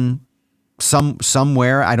lived on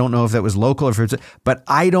somewhere. I don't know if that was local or if it's, but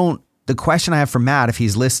the question I have for Matt, if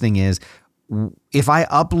he's listening, is if I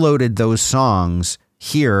uploaded those songs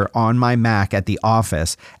here on my Mac at the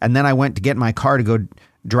office, and then I went to get in my car to go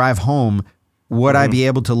drive home, would I be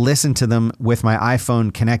able to listen to them with my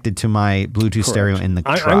iPhone connected to my Bluetooth stereo in the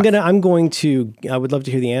truck? I would love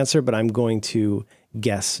to hear the answer, but I'm going to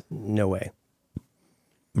guess no way.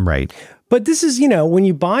 Right. But this is, when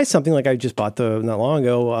you buy something like I just bought not long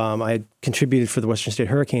ago, I had contributed for the Western State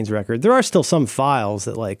Hurricanes record. There are still some files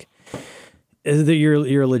that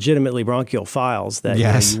you're legitimately bronchial files that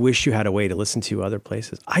you wish you had a way to listen to other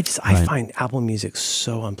places. I find Apple Music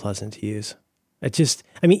so unpleasant to use.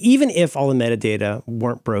 Even if all the metadata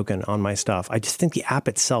weren't broken on my stuff, I just think the app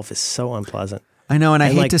itself is so unpleasant. I know, and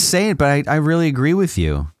I hate to say it, but I really agree with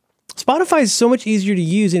you. Spotify is so much easier to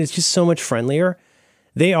use, and it's just so much friendlier.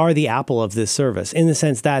 They are the Apple of this service in the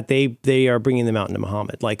sense that they are bringing them out into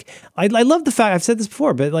Muhammad. Like, I love the fact, I've said this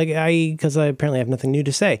before, but because I apparently have nothing new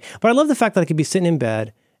to say, but I love the fact that I could be sitting in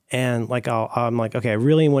bed and I'm like, okay, I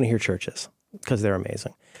really want to hear Churches because they're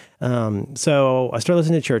amazing. So I start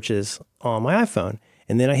listening to Churches on my iPhone,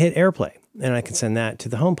 and then I hit AirPlay and I can send that to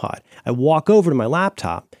the HomePod. I walk over to my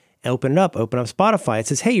laptop, open up Spotify. It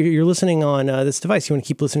says, hey, you're listening on this device. You want to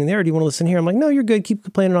keep listening there? Or do you want to listen here? I'm like, no, you're good.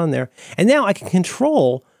 Keep playing it on there. And now I can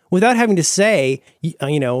control without having to say,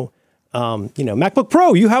 MacBook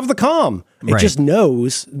Pro, you have the comm. It just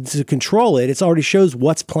knows to control it. It already shows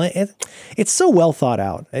what's playing. It's so well thought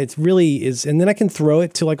out. It really is. And then I can throw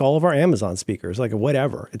it to like all of our Amazon speakers, like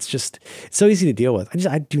whatever. It's so easy to deal with.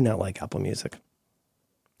 I do not like Apple Music.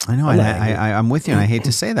 I know. I'm with you. And I hate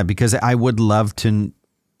to say that because I would love to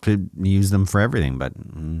use them for everything, but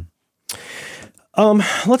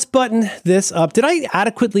let's button this up. Did I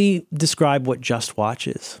adequately describe what Just Watch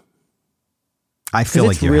is? I feel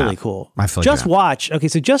like it's really cool. I feel like Just Watch. Okay,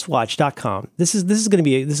 so justwatch.com. This is going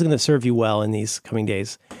to serve you well in these coming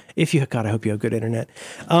days. I hope you have good internet.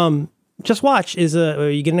 Just Watch is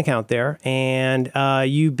you get an account there, and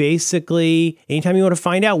you basically, anytime you want to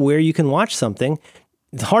find out where you can watch something.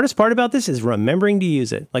 The hardest part about this is remembering to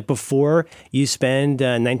use it. Like before you spend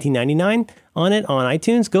 $19.99 on it on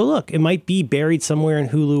iTunes, go look. It might be buried somewhere in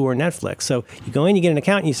Hulu or Netflix. So you go in, you get an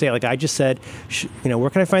account, and you say, like I just said, where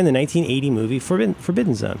can I find the 1980 movie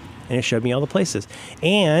Forbidden Zone? And it showed me all the places.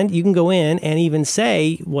 And you can go in and even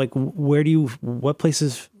say, like,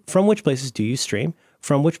 from which places do you stream?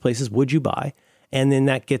 From which places would you buy? And then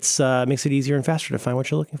that makes it easier and faster to find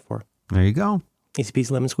what you're looking for. There you go. Easy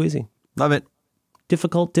peasy lemon squeezy. Love it.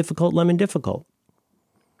 Difficult, lemon difficult.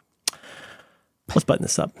 Let's button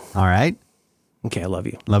this up. All right. Okay, I love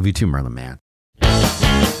you. Love you too, Merlin Man.